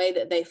the way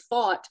that they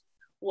fought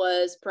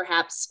was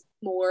perhaps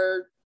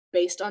more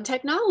based on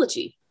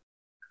technology.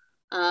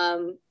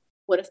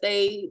 What if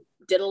they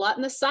did a lot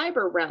in the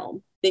cyber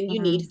realm? Then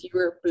you need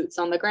fewer boots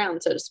on the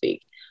ground, so to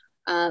speak.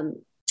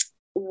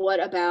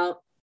 What about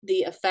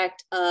the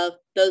effect of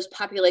those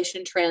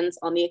population trends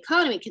on the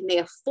economy? Can they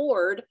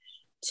afford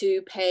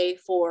to pay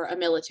for a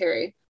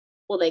military?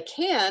 Well, they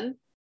can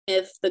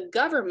if the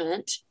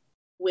government,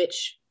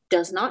 which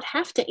does not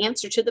have to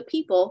answer to the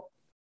people,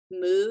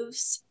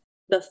 moves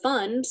the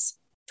funds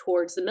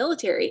towards the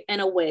military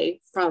and away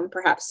from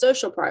perhaps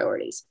social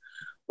priorities,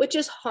 which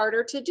is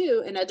harder to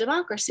do in a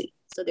democracy.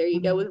 So there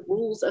you go with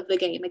rules of the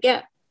game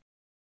again.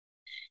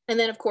 And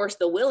then, of course,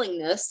 the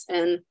willingness,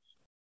 and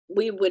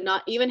we would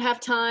not even have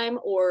time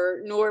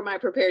nor am I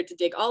prepared to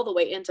dig all the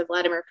way into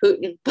Vladimir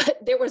Putin, but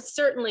there was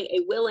certainly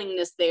a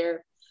willingness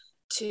there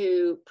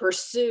to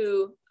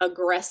pursue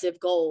aggressive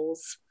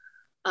goals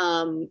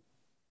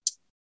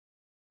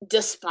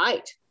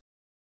despite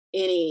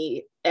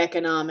any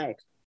economic,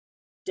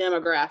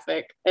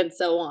 demographic, and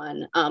so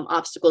on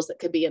obstacles that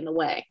could be in the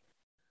way.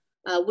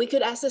 We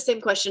could ask the same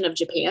question of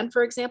Japan,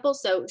 for example.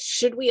 So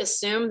should we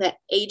assume that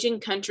aging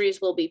countries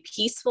will be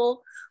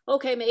peaceful?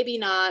 Okay, maybe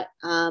not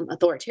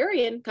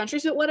authoritarian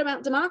countries, but what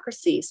about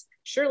democracies?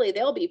 Surely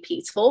they'll be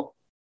peaceful.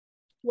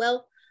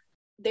 Well,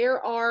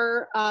 there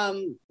are,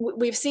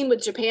 we've seen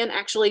with Japan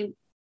actually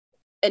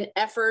an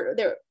effort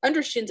there under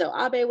Shinzo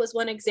Abe was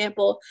one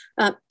example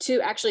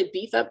to actually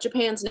beef up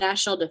Japan's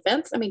national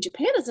defense. I mean,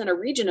 Japan is in a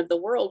region of the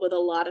world with a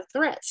lot of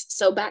threats.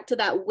 So back to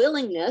that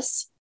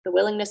willingness, the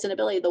willingness and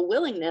ability, the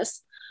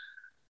willingness,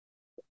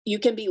 you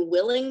can be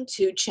willing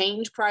to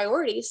change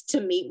priorities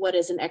to meet what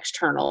is an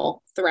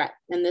external threat.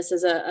 And this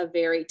is a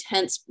very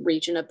tense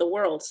region of the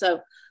world. So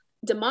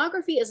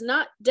demography is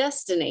not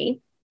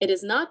destiny. It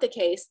is not the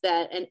case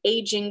that an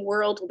aging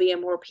world will be a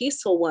more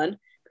peaceful one,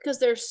 because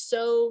there's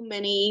so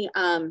many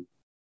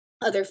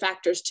other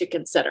factors to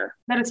consider.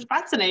 That is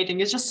fascinating.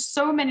 It's just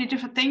so many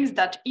different things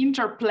that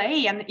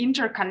interplay and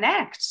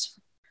interconnect.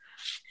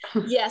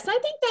 Yes, I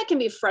think that can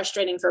be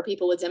frustrating for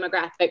people with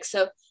demographics.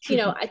 So,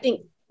 I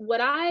think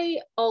what I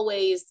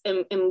always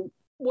am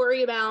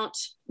worry about,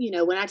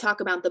 when I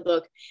talk about the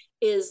book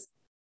is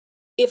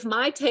if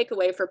my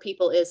takeaway for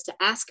people is to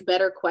ask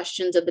better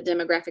questions of the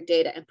demographic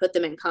data and put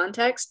them in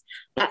context,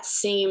 that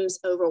seems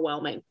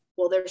overwhelming.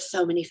 Well, there's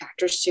so many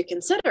factors to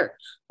consider.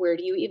 Where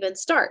do you even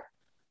start?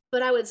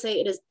 But I would say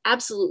it is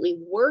absolutely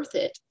worth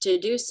it to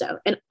do so.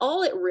 And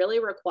all it really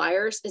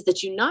requires is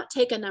that you not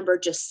take a number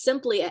just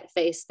simply at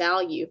face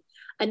value.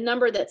 A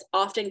number that's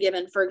often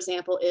given, for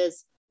example,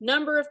 is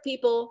number of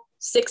people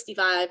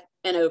 65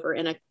 and over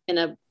in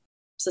a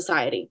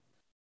society.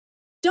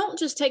 Don't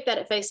just take that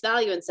at face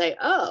value and say,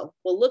 oh,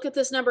 well, look at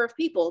this number of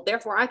people,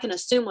 therefore I can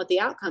assume what the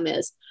outcome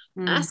is.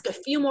 Ask a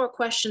few more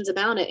questions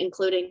about it,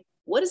 including,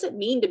 what does it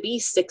mean to be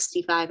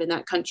 65 in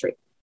that country?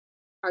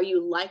 Are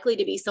you likely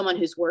to be someone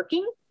who's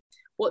working?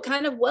 What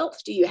kind of wealth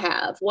do you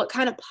have? What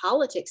kind of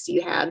politics do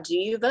you have? Do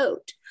you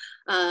vote?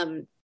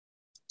 So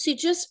you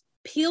just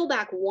peel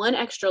back one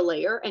extra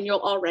layer and you'll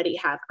already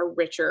have a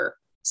richer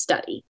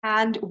study.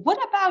 And what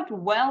about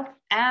wealth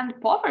and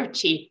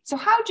poverty? So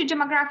how do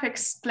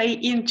demographics play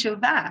into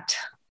that?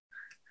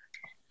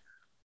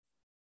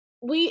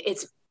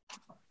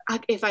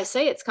 If I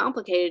say it's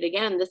complicated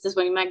again, this is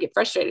when you might get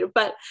frustrated,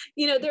 but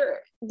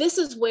this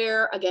is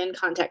where, again,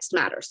 context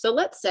matters. So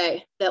let's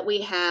say that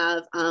we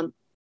have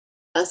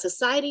a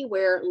society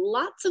where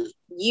lots of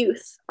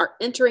youth are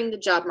entering the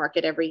job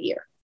market every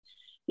year.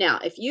 Now,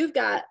 if you've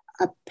got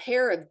a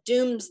pair of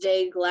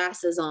doomsday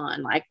glasses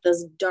on, like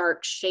this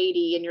dark,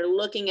 shady, and you're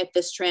looking at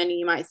this trend and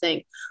you might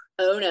think,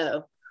 oh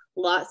no,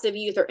 lots of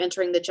youth are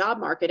entering the job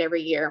market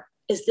every year.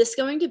 Is this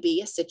going to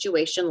be a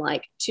situation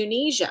like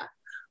Tunisia,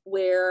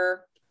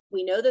 where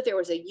we know that there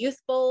was a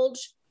youth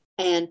bulge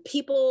and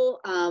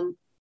people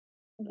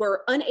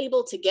were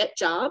unable to get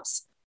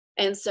jobs?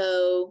 And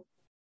so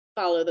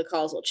follow the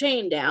causal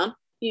chain down,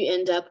 you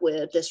end up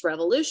with this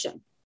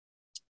revolution.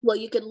 Well,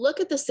 you could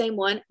look at the same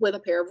one with a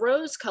pair of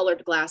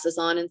rose-colored glasses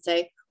on and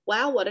say,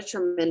 wow, what a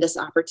tremendous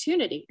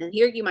opportunity. And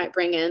here you might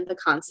bring in the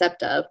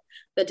concept of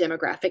the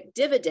demographic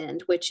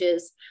dividend, which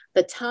is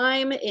the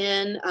time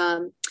in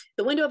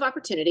the window of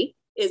opportunity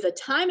is a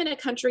time in a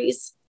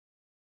country's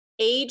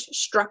age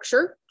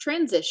structure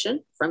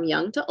transition from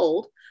young to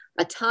old,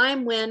 a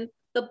time when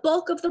the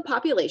bulk of the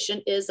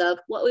population is of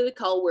what we would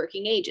call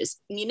working ages.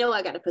 And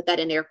I got to put that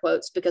in air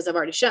quotes because I've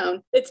already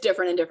shown it's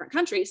different in different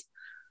countries.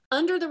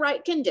 Under the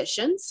right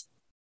conditions,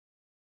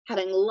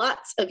 having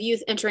lots of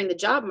youth entering the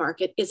job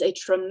market is a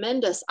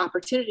tremendous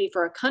opportunity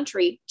for a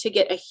country to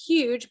get a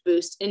huge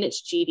boost in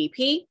its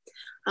GDP.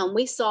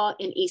 We saw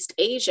in East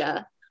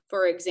Asia,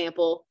 for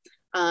example,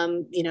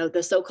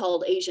 the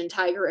so-called Asian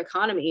tiger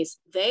economies,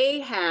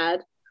 they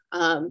had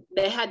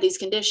these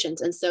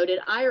conditions, and so did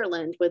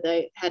Ireland, where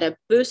they had a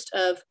boost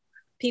of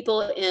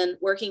people in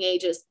working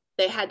ages.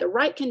 They had the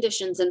right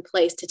conditions in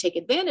place to take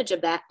advantage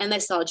of that, and they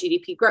saw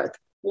GDP growth.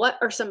 What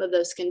are some of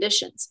those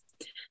conditions?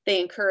 They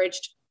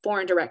encouraged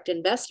foreign direct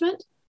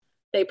investment.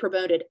 They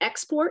promoted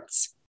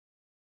exports,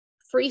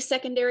 free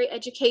secondary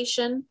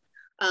education,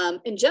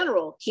 in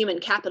general, human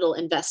capital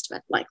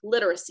investment like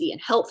literacy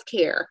and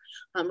healthcare,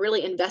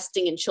 really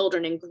investing in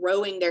children and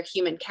growing their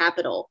human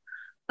capital,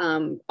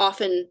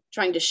 often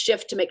trying to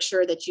shift to make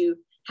sure that you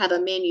have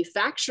a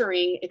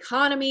manufacturing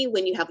economy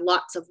when you have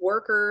lots of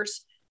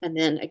workers. And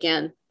then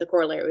again, the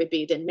corollary would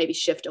be then maybe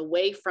shift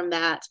away from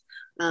that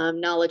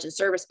knowledge and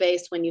service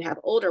base when you have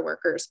older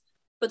workers.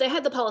 But they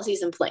had the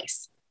policies in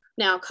place.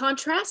 Now,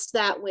 contrast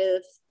that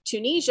with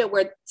Tunisia,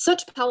 where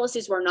such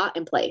policies were not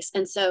in place.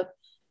 And so,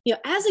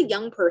 as a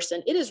young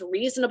person, it is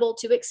reasonable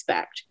to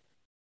expect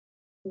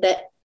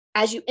that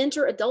as you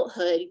enter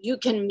adulthood, you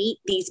can meet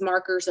these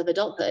markers of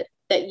adulthood,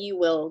 that you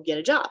will get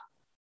a job,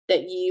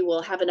 that you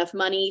will have enough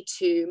money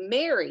to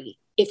marry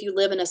if you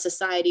live in a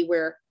society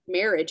where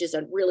marriage is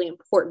a really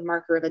important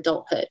marker of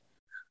adulthood,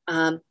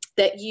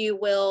 that you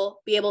will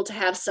be able to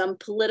have some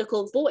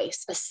political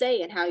voice, a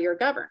say in how you're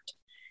governed.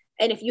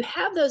 And if you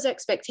have those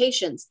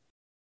expectations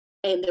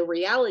and the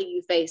reality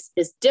you face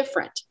is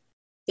different,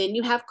 then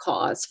you have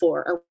cause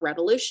for a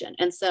revolution.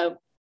 And so,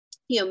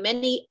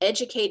 many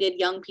educated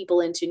young people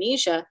in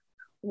Tunisia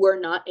were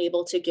not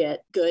able to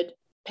get good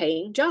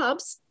paying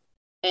jobs.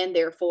 And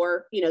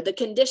therefore, the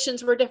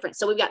conditions were different.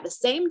 So we've got the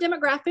same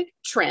demographic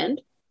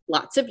trend,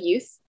 lots of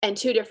youth, and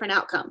two different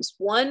outcomes.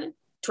 One,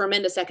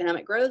 tremendous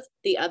economic growth,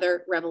 the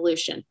other,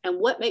 revolution.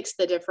 And what makes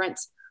the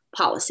difference?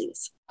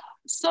 Policies.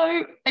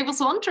 So I was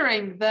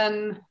wondering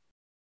then,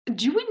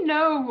 do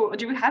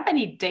we have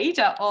any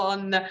data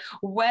on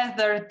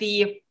whether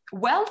the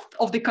wealth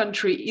of the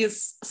country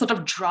is sort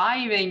of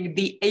driving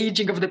the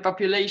aging of the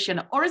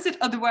population, or is it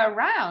the other way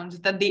around,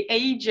 that the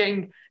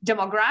aging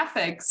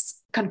demographics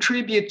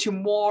contribute to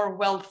more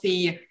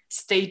wealthy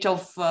state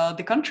of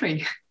the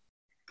country?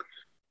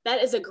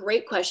 That is a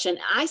great question.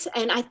 I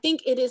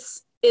think it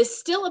is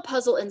still a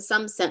puzzle in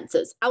some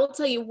senses. I will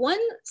tell you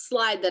one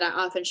slide that I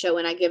often show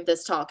when I give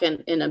this talk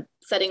in a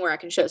setting where I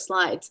can show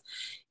slides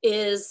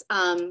is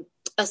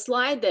a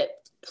slide that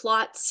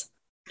plots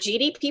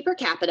GDP per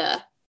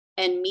capita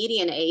and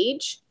median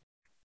age.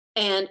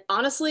 And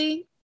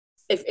honestly,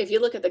 if you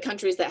look at the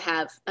countries that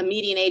have a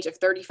median age of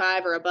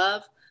 35 or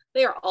above,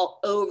 they are all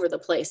over the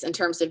place in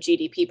terms of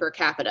GDP per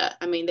capita.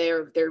 I mean,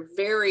 they're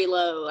very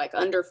low, like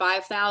under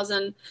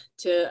 5,000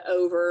 to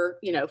over,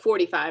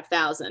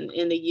 45,000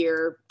 in the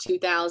year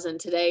 2000.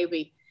 Today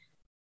we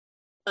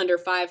under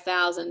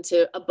 5,000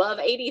 to above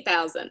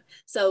 80,000.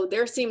 So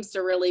there seems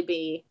to really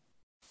be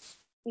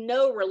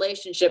no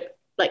relationship.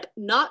 Like,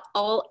 not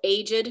all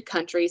aged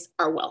countries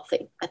are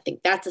wealthy. I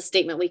think that's a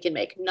statement we can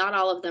make. Not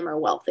all of them are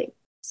wealthy.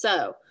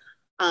 So,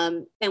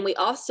 and we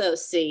also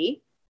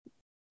see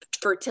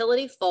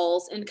fertility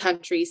falls in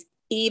countries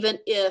even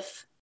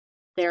if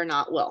they're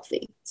not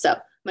wealthy. So I'm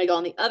going to go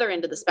on the other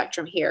end of the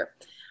spectrum here.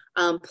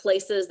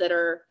 Places that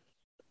are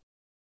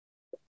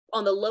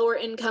on the lower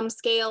income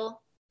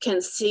scale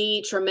can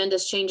see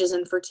tremendous changes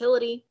in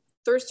fertility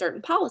through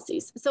certain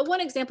policies. So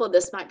one example of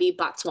this might be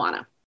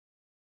Botswana.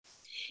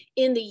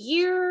 In the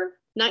year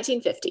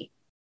 1950,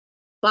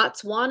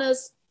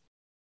 Botswana's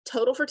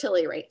total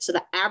fertility rate, so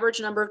the average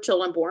number of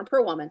children born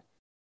per woman,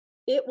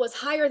 it was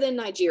higher than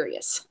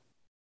Nigeria's.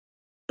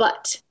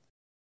 But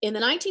in the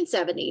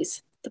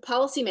 1970s, the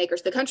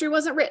policymakers, the country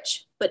wasn't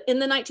rich, but in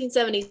the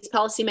 1970s,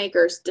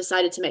 policymakers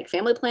decided to make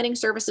family planning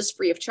services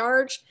free of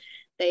charge.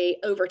 They,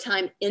 over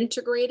time,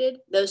 integrated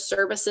those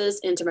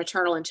services into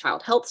maternal and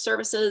child health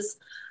services.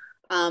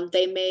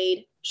 They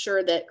made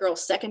sure that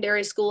girls'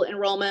 secondary school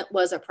enrollment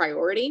was a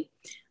priority.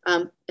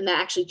 And that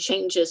actually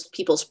changes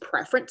people's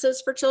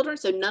preferences for children.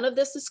 So none of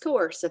this is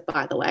coercive,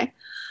 by the way.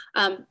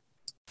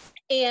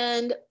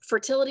 And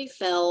fertility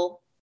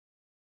fell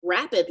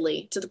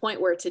rapidly to the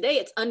point where today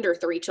it's under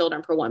 3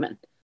 children per woman.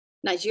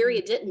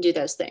 Nigeria didn't do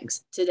those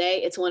things.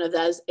 Today, it's one of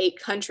those 8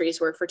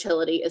 countries where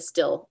fertility is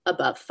still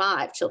above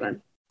 5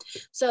 children.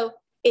 So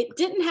it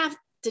didn't have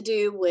to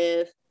do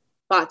with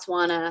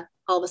Botswana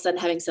all of a sudden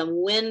having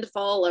some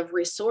windfall of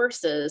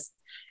resources,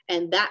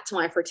 and that's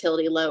why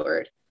fertility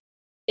lowered.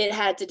 It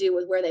had to do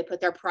with where they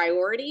put their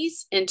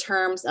priorities in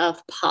terms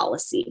of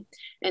policy.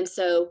 And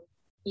so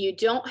you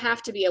don't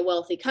have to be a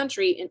wealthy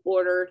country in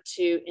order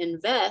to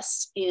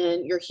invest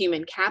in your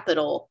human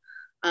capital.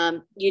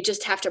 You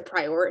just have to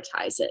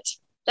prioritize it.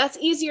 That's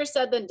easier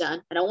said than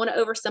done. I don't want to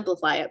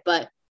oversimplify it,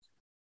 but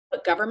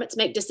governments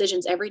make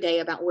decisions every day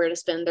about where to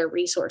spend their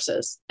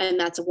resources. And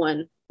that's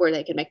one where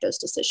they can make those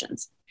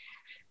decisions.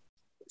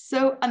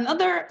 So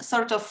another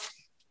sort of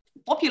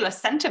popular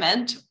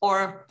sentiment,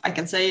 or I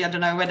can say, I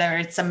don't know whether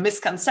it's a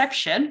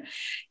misconception,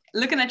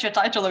 looking at your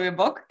title of your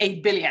book,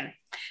 8 billion.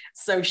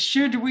 So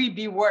should we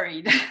be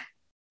worried?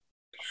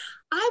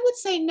 I would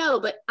say no,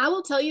 but I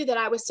will tell you that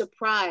I was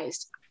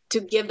surprised to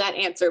give that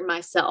answer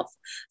myself.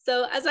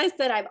 So as I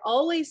said, I've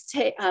always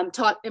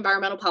taught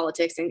environmental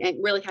politics and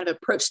really kind of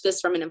approached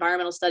this from an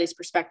environmental studies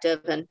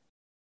perspective. And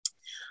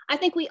I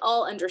think we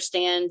all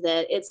understand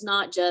that it's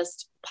not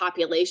just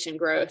population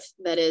growth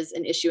that is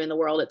an issue in the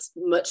world. It's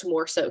much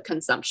more so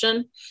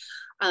consumption.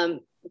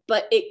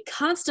 But it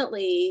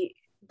constantly,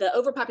 the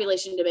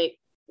overpopulation debate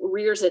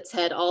rears its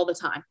head all the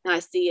time. And I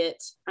see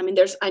it. I mean,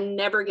 I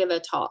never give a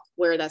talk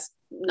where that's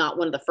not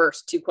one of the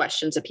first two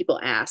questions that people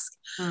ask.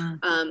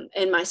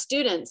 And my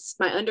students,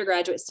 my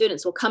undergraduate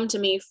students, will come to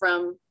me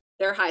from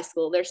their high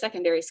school, their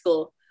secondary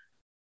school,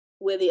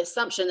 with the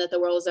assumption that the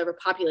world is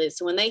overpopulated.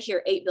 So when they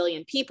hear 8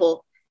 billion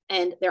people,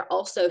 and they're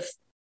also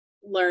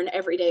learn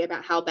every day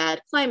about how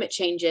bad climate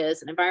change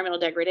is and environmental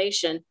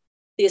degradation,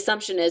 the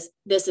assumption is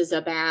this is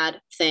a bad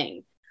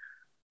thing.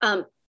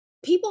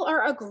 People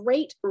are a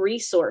great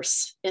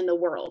resource in the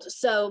world.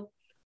 So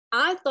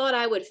I thought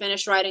I would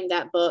finish writing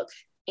that book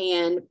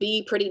and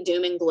be pretty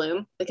doom and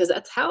gloom, because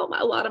that's how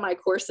a lot of my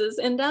courses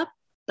end up,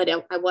 but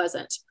I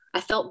wasn't.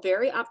 I felt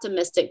very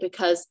optimistic,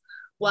 because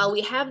while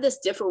we have this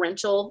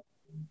differential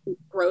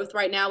growth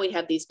right now, we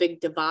have these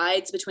big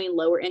divides between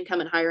lower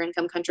income and higher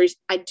income countries.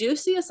 I do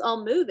see us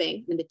all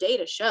moving, and the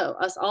data show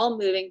us all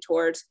moving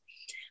towards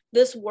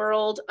this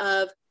world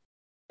of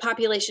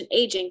population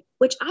aging,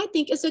 which I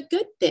think is a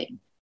good thing.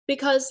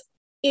 Because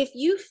if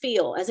you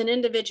feel as an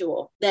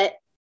individual that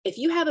if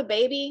you have a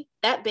baby,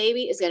 that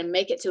baby is going to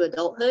make it to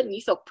adulthood, and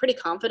you feel pretty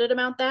confident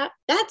about that,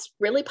 that's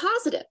really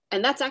positive.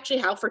 And that's actually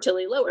how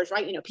fertility lowers,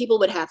 right? You know, people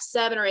would have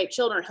 7 or 8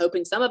 children,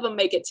 hoping some of them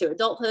make it to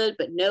adulthood,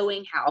 but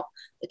knowing how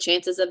the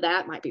chances of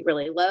that might be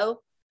really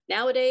low.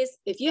 Nowadays,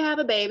 if you have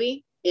a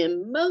baby,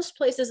 in most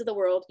places of the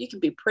world, you can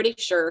be pretty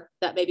sure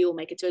that baby will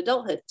make it to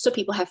adulthood. So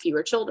people have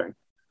fewer children.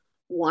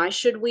 Why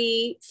should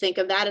we think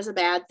of that as a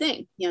bad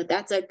thing? You know,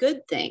 that's a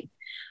good thing.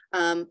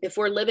 If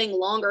we're living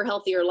longer,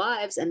 healthier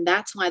lives, and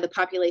that's why the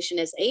population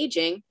is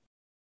aging,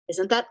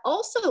 isn't that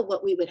also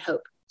what we would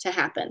hope to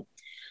happen?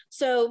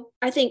 So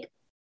I think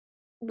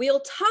we'll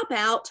top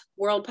out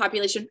world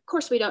population. Of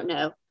course, we don't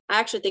know. I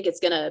actually think it's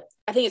going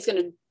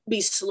to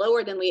be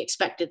slower than we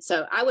expected.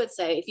 So I would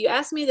say, if you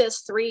asked me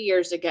this 3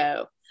 years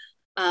ago,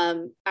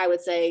 I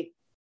would say,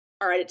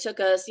 all right, it took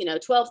us,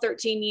 12,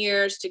 13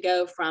 years to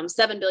go from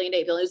 7 billion to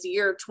 8 billion. It was the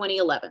year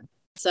 2011.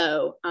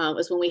 So it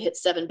was when we hit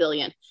 7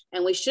 billion,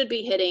 and we should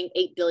be hitting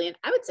 8 billion.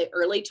 I would say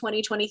early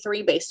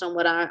 2023, based on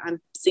what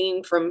I'm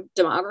seeing from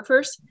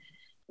demographers.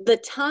 The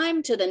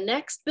time to the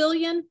next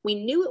billion, we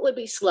knew it would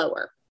be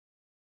slower.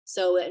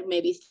 So it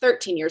may be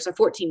 13 years or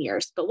 14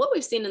 years. But what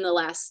we've seen in the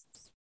last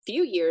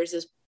few years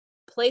is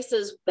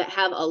places that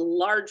have a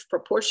large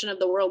proportion of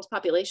the world's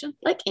population,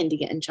 like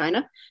India and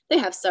China, they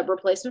have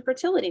sub-replacement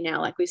fertility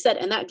now, like we said,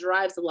 and that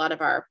drives a lot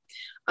of our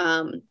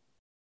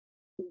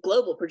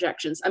global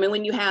projections. I mean,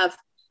 when you have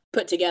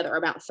put together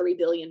about 3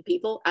 billion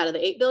people out of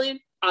the 8 billion,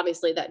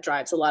 obviously that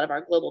drives a lot of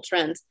our global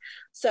trends.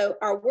 So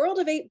our world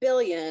of 8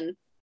 billion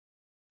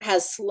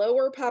has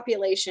slower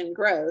population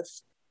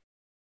growth.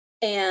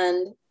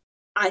 And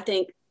I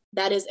think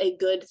that is a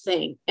good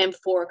thing. And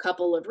for a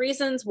couple of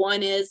reasons.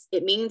 One is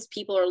it means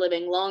people are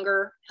living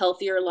longer,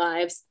 healthier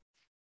lives,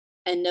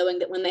 and knowing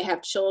that when they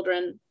have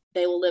children,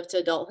 they will live to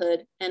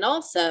adulthood. And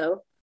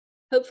also,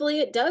 hopefully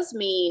it does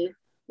mean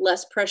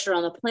less pressure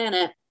on the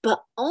planet,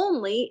 but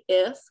only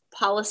if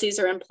policies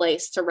are in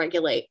place to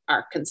regulate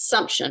our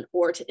consumption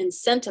or to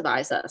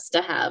incentivize us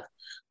to have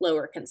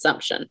lower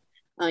consumption.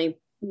 I mean,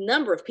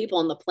 number of people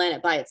on the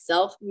planet by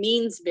itself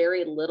means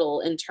very little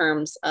in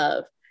terms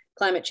of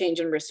climate change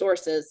and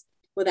resources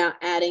without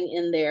adding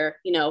in there,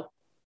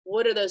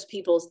 what are those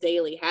people's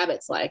daily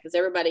habits like? Is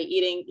everybody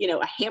eating,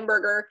 a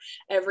hamburger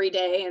every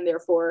day? And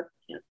therefore,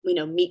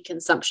 meat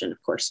consumption,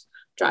 of course,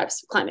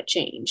 drives climate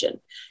change. And,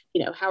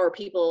 how are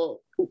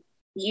people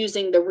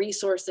using the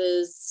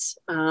resources,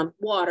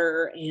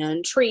 water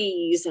and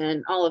trees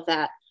and all of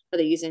that? Are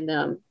they using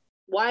them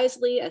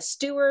wisely as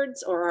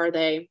stewards, or are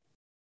they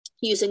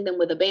using them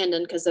with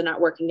abandon because they're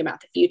not working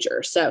about the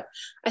future? So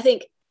I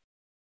think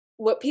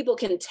what people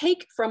can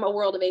take from a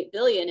world of 8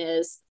 billion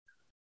is,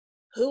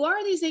 who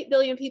are these 8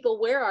 billion people?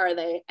 Where are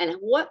they? And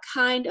what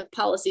kind of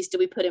policies do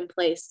we put in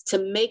place to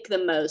make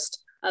the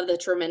most of the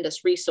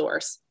tremendous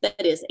resource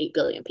that is 8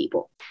 billion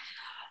people?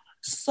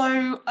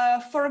 So,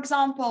 for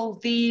example,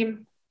 the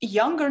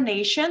younger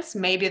nations,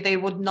 maybe they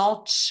would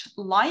not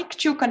like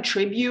to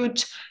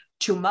contribute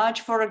too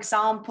much, for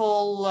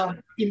example,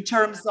 in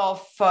terms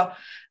of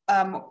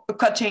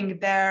cutting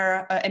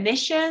their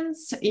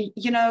emissions,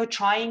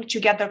 trying to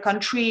get their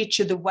country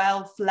to the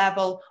wealth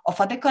level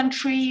of other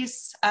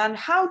countries. And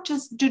how do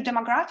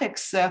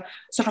demographics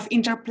sort of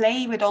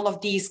interplay with all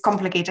of these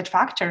complicated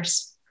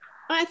factors?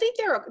 I think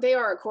they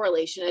are a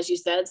correlation, as you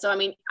said. So, I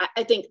mean,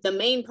 I think the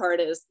main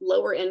part is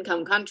lower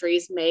income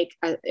countries make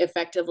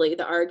effectively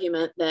the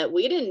argument that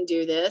we didn't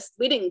do this.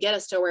 We didn't get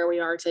us to where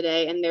we are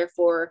today. And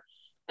therefore,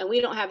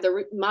 we don't have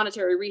the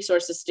monetary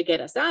resources to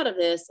get us out of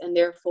this. And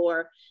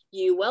therefore,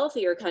 you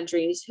wealthier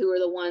countries, who are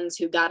the ones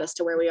who got us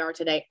to where we are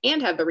today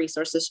and have the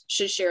resources,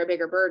 should share a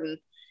bigger burden.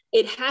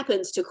 It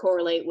happens to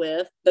correlate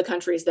with the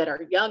countries that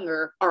are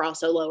younger are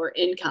also lower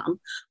income.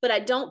 But I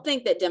don't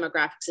think that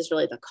demographics is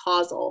really the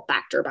causal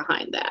factor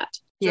behind that.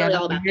 It's really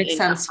all about the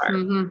income part.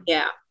 Mm-hmm.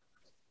 Yeah.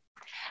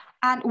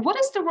 And what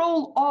is the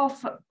role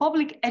of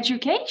public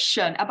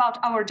education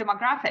about our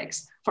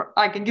demographics?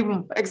 I can give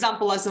an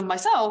example as of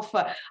myself.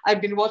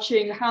 I've been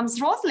watching Hans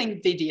Rosling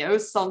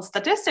videos on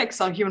statistics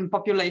on human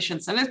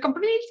populations, and it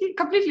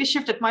completely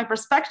shifted my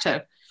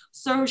perspective.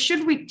 So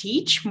should we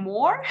teach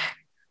more?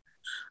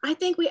 I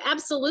think we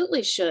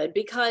absolutely should,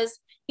 because,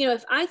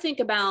 if I think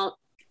about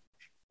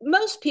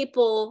most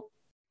people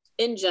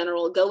in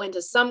general go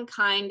into some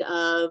kind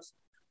of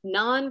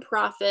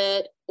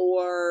nonprofit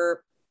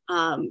or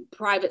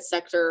private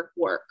sector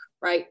work,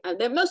 right?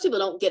 Most people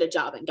don't get a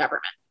job in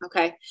government.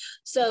 Okay.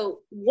 So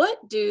what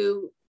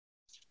do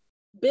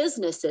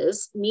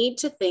businesses need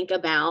to think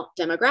about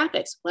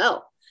demographics?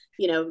 Well,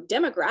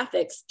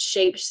 demographics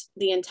shapes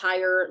the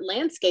entire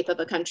landscape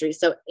of a country.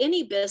 So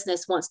any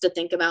business wants to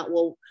think about,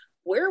 well,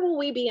 where will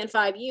we be in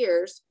 5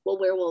 years? Well,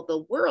 where will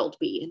the world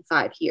be in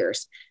 5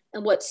 years?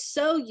 And what's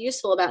so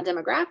useful about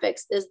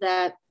demographics is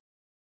that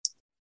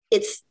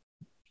it's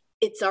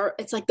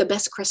like the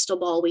best crystal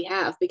ball we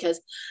have,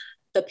 because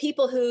the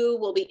people who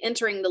will be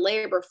entering the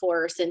labor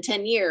force in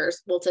 10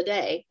 years, well,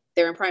 today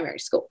they're in primary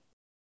school.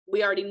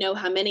 We already know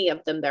how many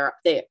of them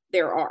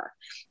there are.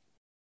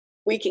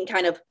 We can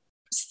kind of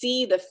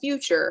see the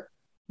future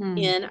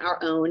in our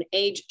own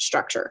age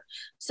structure.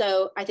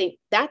 So I think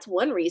that's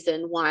one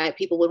reason why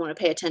people would want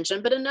to pay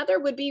attention. But another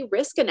would be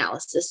risk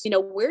analysis.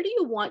 Where do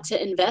you want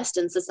to invest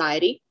in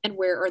society, and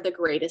where are the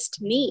greatest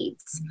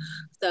needs?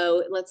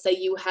 So let's say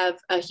you have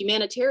a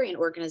humanitarian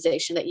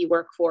organization that you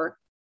work for,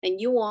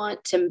 and you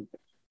want to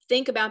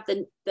think about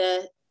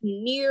the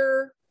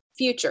near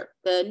future,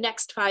 the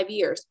next 5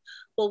 years.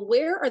 Well,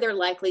 where are there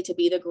likely to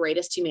be the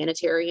greatest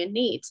humanitarian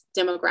needs?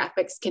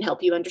 Demographics can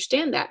help you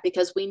understand that,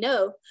 because we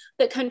know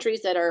that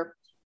countries that are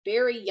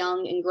very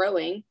young and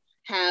growing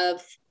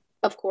have,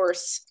 of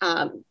course,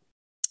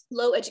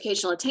 low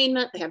educational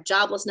attainment, they have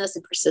joblessness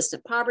and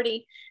persistent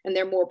poverty, and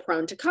they're more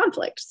prone to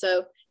conflict.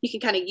 So you can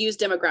kind of use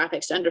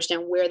demographics to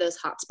understand where those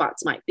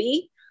hotspots might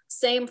be.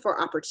 Same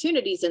for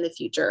opportunities in the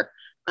future.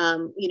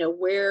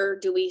 Where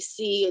do we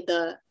see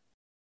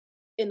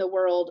in the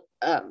world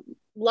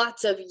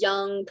lots of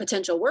young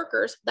potential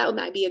workers? That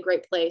might be a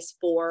great place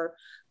for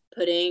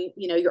putting,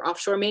 your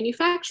offshore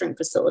manufacturing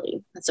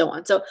facility and so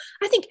on. So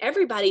I think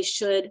everybody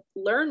should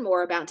learn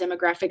more about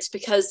demographics,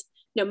 because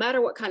no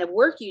matter what kind of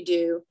work you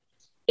do,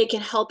 it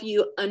can help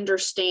you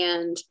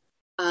understand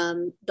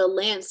the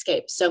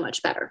landscape so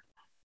much better.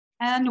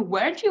 And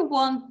where do you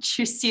want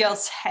to see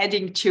us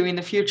heading to in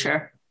the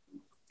future?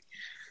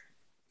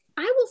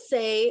 I will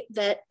say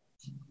that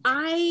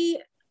I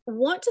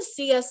want to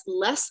see us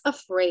less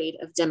afraid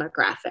of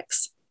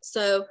demographics.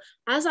 So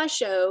as I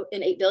show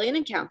in 8 Billion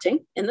and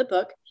Counting in the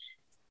book,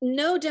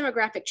 no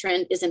demographic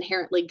trend is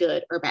inherently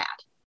good or bad.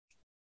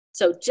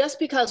 So just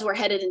because we're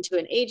headed into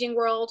an aging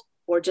world,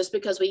 or just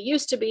because we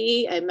used to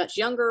be a much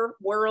younger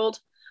world,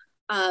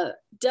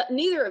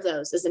 neither of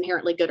those is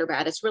inherently good or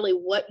bad. It's really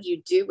what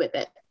you do with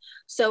it.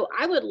 So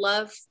I would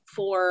love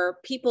for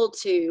people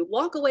to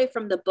walk away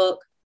from the book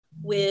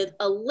with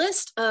a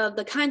list of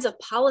the kinds of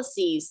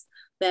policies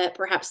that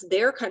perhaps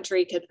their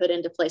country could put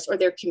into place, or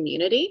their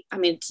community. I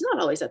mean, it's not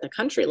always at the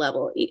country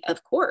level,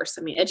 of course.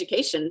 I mean,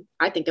 education,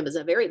 I think of as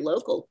a very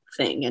local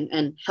thing,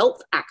 and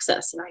health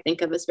access, and I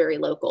think of as very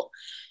local.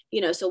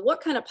 So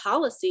what kind of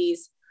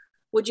policies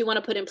would you want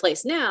to put in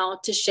place now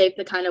to shape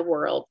the kind of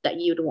world that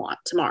you'd want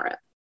tomorrow?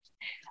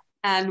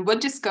 And what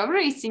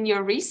discoveries in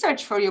your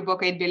research for your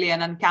book, 8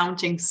 Billion and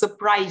Counting,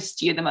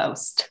 surprised you the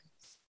most?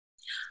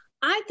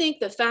 I think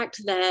the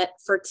fact that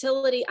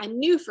I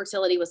knew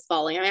fertility was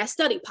falling. I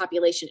studied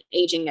population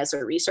aging as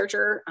a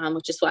researcher,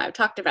 which is why I've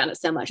talked about it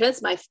so much.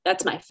 That's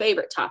my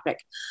favorite topic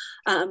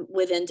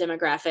within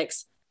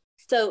demographics.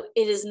 So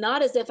it is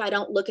not as if I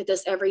don't look at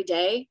this every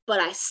day, but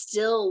I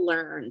still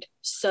learned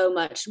so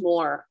much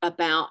more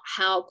about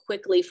how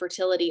quickly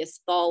fertility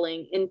is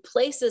falling in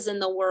places in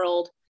the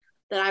world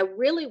that I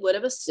really would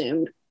have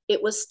assumed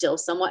it was still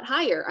somewhat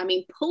higher. I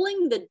mean,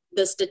 pulling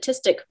the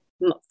statistic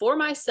for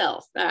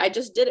myself, I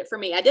just did it for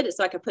me. I did it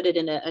so I could put it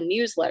in a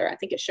newsletter. I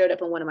think it showed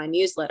up in one of my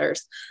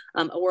newsletters,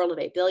 A World of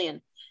 8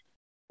 Billion,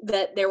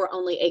 that there were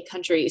only 8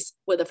 countries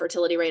with a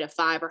fertility rate of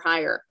 5 or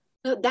higher.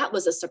 That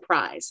was a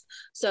surprise.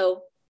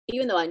 So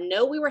even though I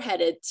know we were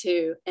headed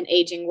to an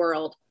aging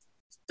world,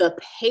 the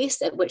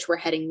pace at which we're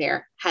heading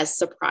there has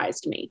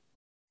surprised me.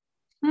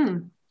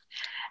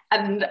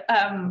 And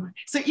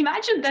so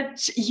imagine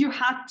that you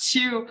had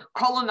to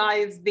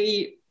colonize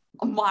the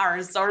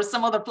Mars or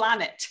some other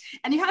planet,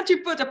 and you had to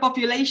put a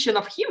population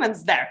of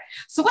humans there.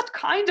 So what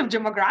kind of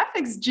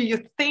demographics do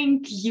you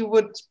think you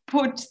would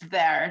put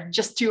there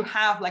just to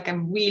have like a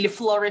really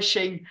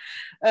flourishing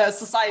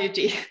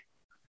society?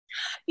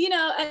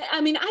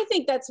 I mean, I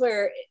think that's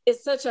where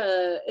it's such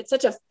a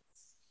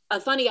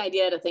funny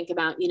idea to think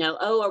about,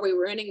 are we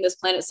ruining this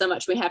planet so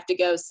much we have to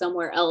go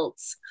somewhere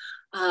else?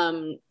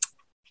 I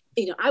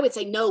would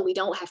say, no, we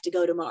don't have to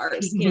go to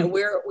Mars.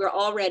 We're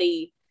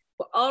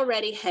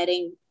already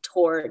heading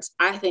towards,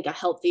 I think, a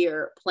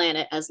healthier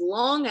planet, as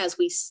long as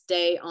we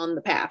stay on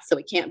the path. So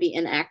we can't be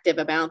inactive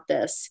about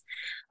this.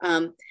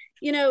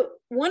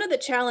 One of the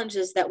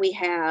challenges that we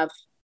have,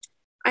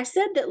 I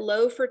said that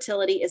low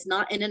fertility is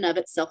not in and of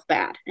itself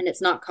bad, and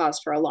it's not cause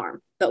for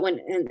alarm. But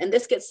and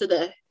this gets to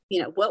the,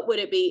 what would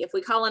it be if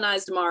we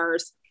colonized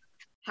Mars?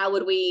 How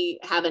would we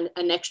have an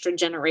extra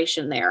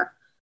generation there?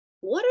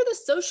 What are the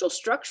social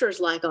structures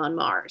like on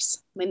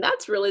Mars? I mean,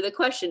 that's really the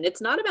question.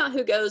 It's not about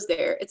who goes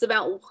there. It's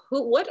about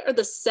what are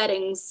the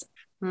settings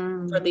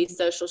for these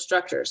social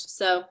structures.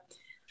 So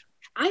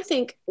I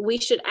think we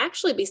should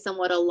actually be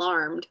somewhat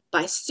alarmed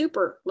by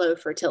super low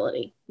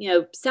fertility.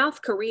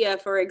 South Korea,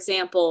 for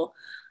example,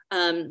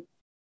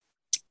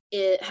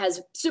 it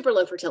has super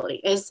low fertility.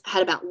 It's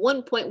had about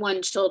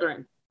 1.1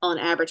 children on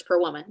average per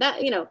woman.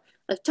 That,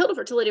 a total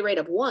fertility rate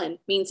of 1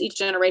 means each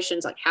generation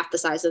is like half the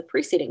size of the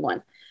preceding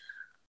one.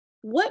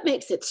 What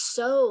makes it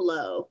so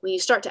low? When you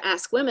start to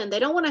ask women, they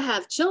don't want to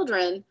have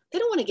children. They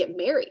don't want to get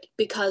married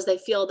because they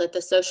feel that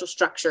the social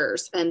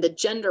structures and the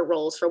gender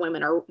roles for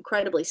women are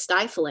incredibly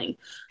stifling.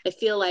 They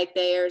feel like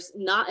there's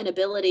not an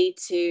ability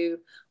to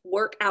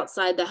work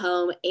outside the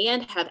home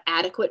and have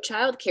adequate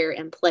childcare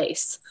in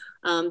place.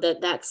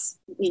 That's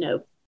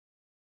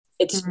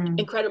it's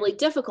incredibly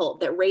difficult,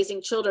 that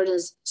raising children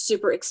is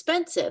super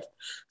expensive.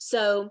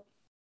 So,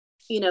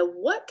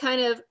 what kind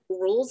of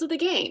rules of the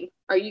game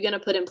are you going to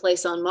put in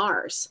place on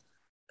Mars?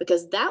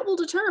 Because that will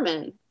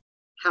determine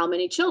how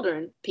many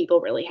children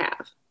people really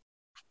have.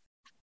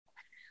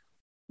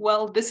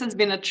 Well, this has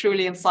been a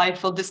truly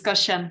insightful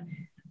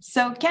discussion.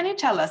 So can you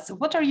tell us,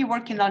 what are you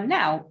working on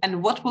now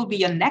and what will be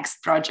your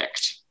next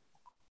project?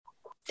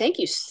 Thank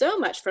you so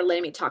much for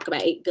letting me talk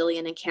about 8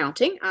 billion and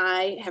counting.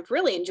 I have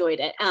really enjoyed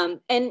it.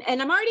 And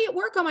I'm already at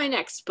work on my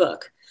next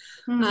book.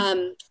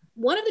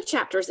 One of the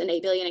chapters in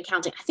 8 billion and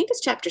counting, I think it's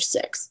chapter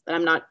 6, but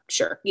I'm not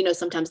sure.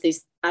 Sometimes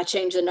I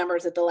change the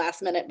numbers at the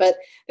last minute, but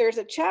there's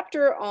a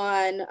chapter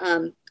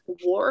on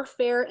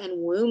warfare and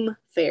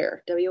wombfare,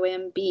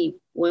 WMB,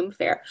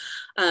 wombfare.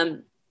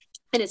 And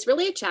it's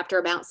really a chapter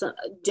about some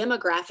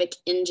demographic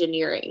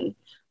engineering,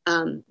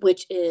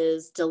 which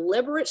is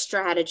deliberate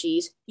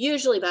strategies,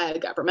 usually by a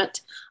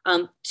government,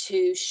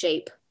 to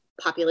shape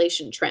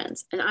population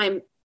trends. And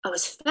I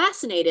was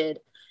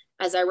fascinated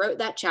as I wrote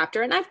that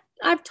chapter, and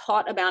I've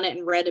taught about it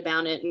and read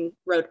about it and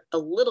wrote a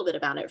little bit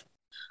about it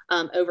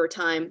over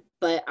time,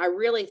 but I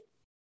really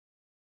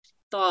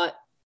thought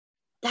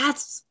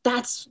that's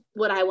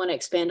what I want to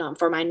expand on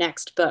for my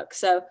next book.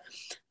 So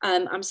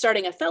I'm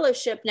starting a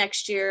fellowship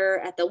next year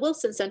at the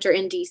Wilson Center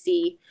in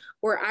DC,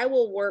 where I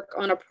will work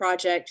on a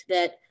project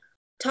that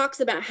talks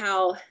about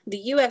how the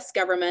US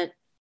government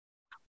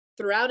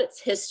throughout its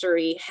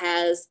history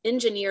has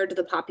engineered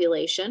the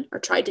population, or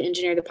tried to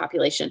engineer the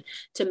population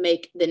to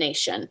make the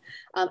nation.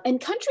 And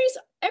countries,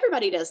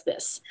 everybody does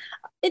this.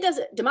 It does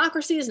it,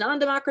 democracies,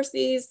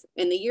 non-democracies,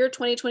 in the year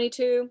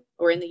 2022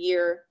 or in the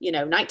year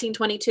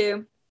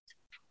 1922.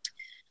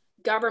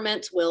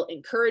 Governments will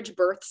encourage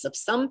births of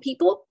some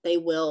people. They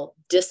will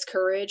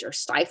discourage or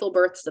stifle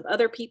births of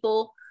other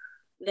people.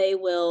 They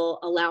will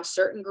allow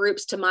certain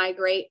groups to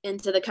migrate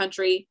into the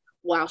country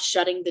while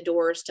shutting the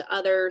doors to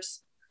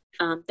others.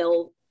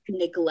 They'll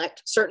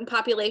neglect certain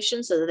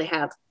populations so that they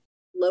have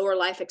lower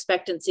life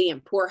expectancy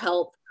and poor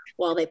health,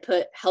 while they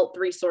put health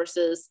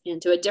resources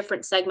into a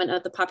different segment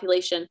of the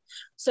population.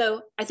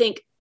 So I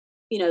think,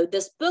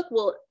 this book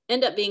will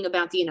end up being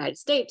about the United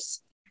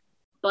States,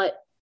 but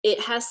it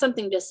has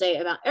something to say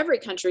about every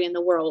country in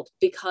the world,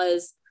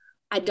 because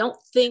I don't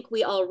think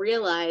we all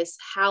realize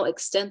how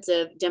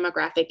extensive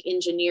demographic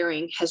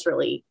engineering has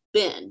really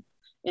been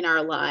in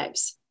our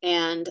lives.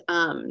 And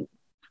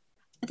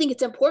I think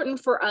it's important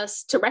for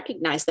us to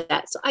recognize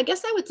that. So I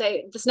guess I would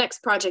say this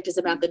next project is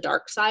about the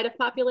dark side of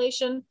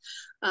population,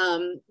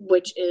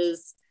 which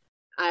is,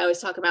 I always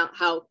talk about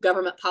how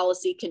government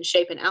policy can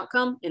shape an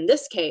outcome. In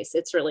this case,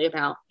 it's really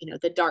about,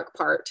 the dark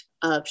part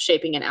of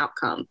shaping an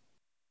outcome.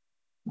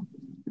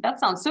 That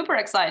sounds super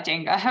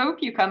exciting. I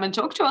hope you come and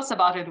talk to us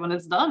about it when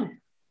it's done.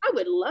 I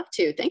would love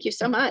to. Thank you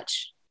so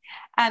much.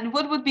 And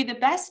what would be the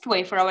best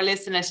way for our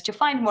listeners to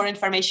find more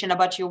information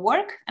about your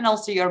work and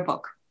also your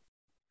book?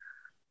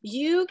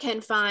 You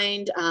can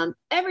find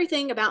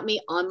everything about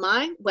me on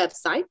my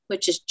website,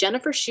 which is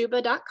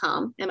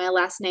jennifershubba.com. And my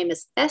last name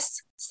is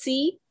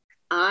SCIUBBA.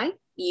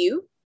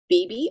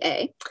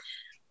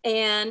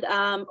 And,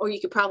 or you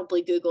could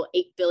probably Google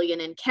 8 billion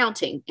and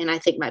counting, and I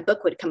think my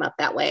book would come up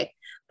that way.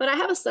 But I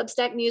have a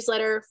Substack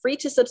newsletter, free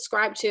to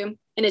subscribe to,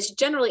 and it's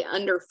generally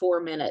under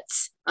 4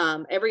 minutes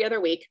every other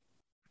week,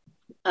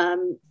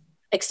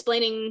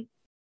 explaining,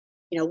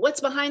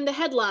 what's behind the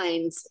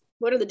headlines.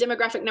 What are the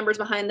demographic numbers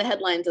behind the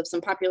headlines of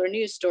some popular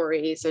news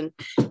stories? And,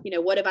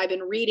 what have I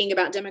been reading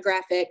about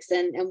demographics,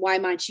 and why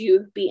might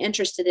you be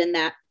interested in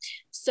that?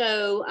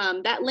 So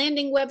that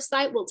landing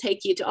website will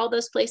take you to all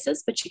those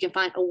places, but you can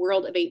find a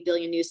World of 8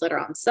 Billion newsletter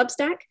on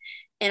Substack.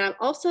 And I'm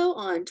also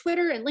on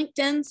Twitter and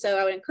LinkedIn. So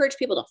I would encourage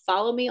people to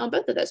follow me on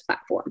both of those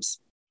platforms.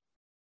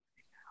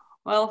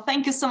 Well,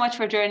 thank you so much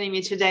for joining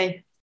me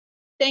today.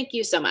 Thank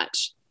you so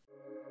much.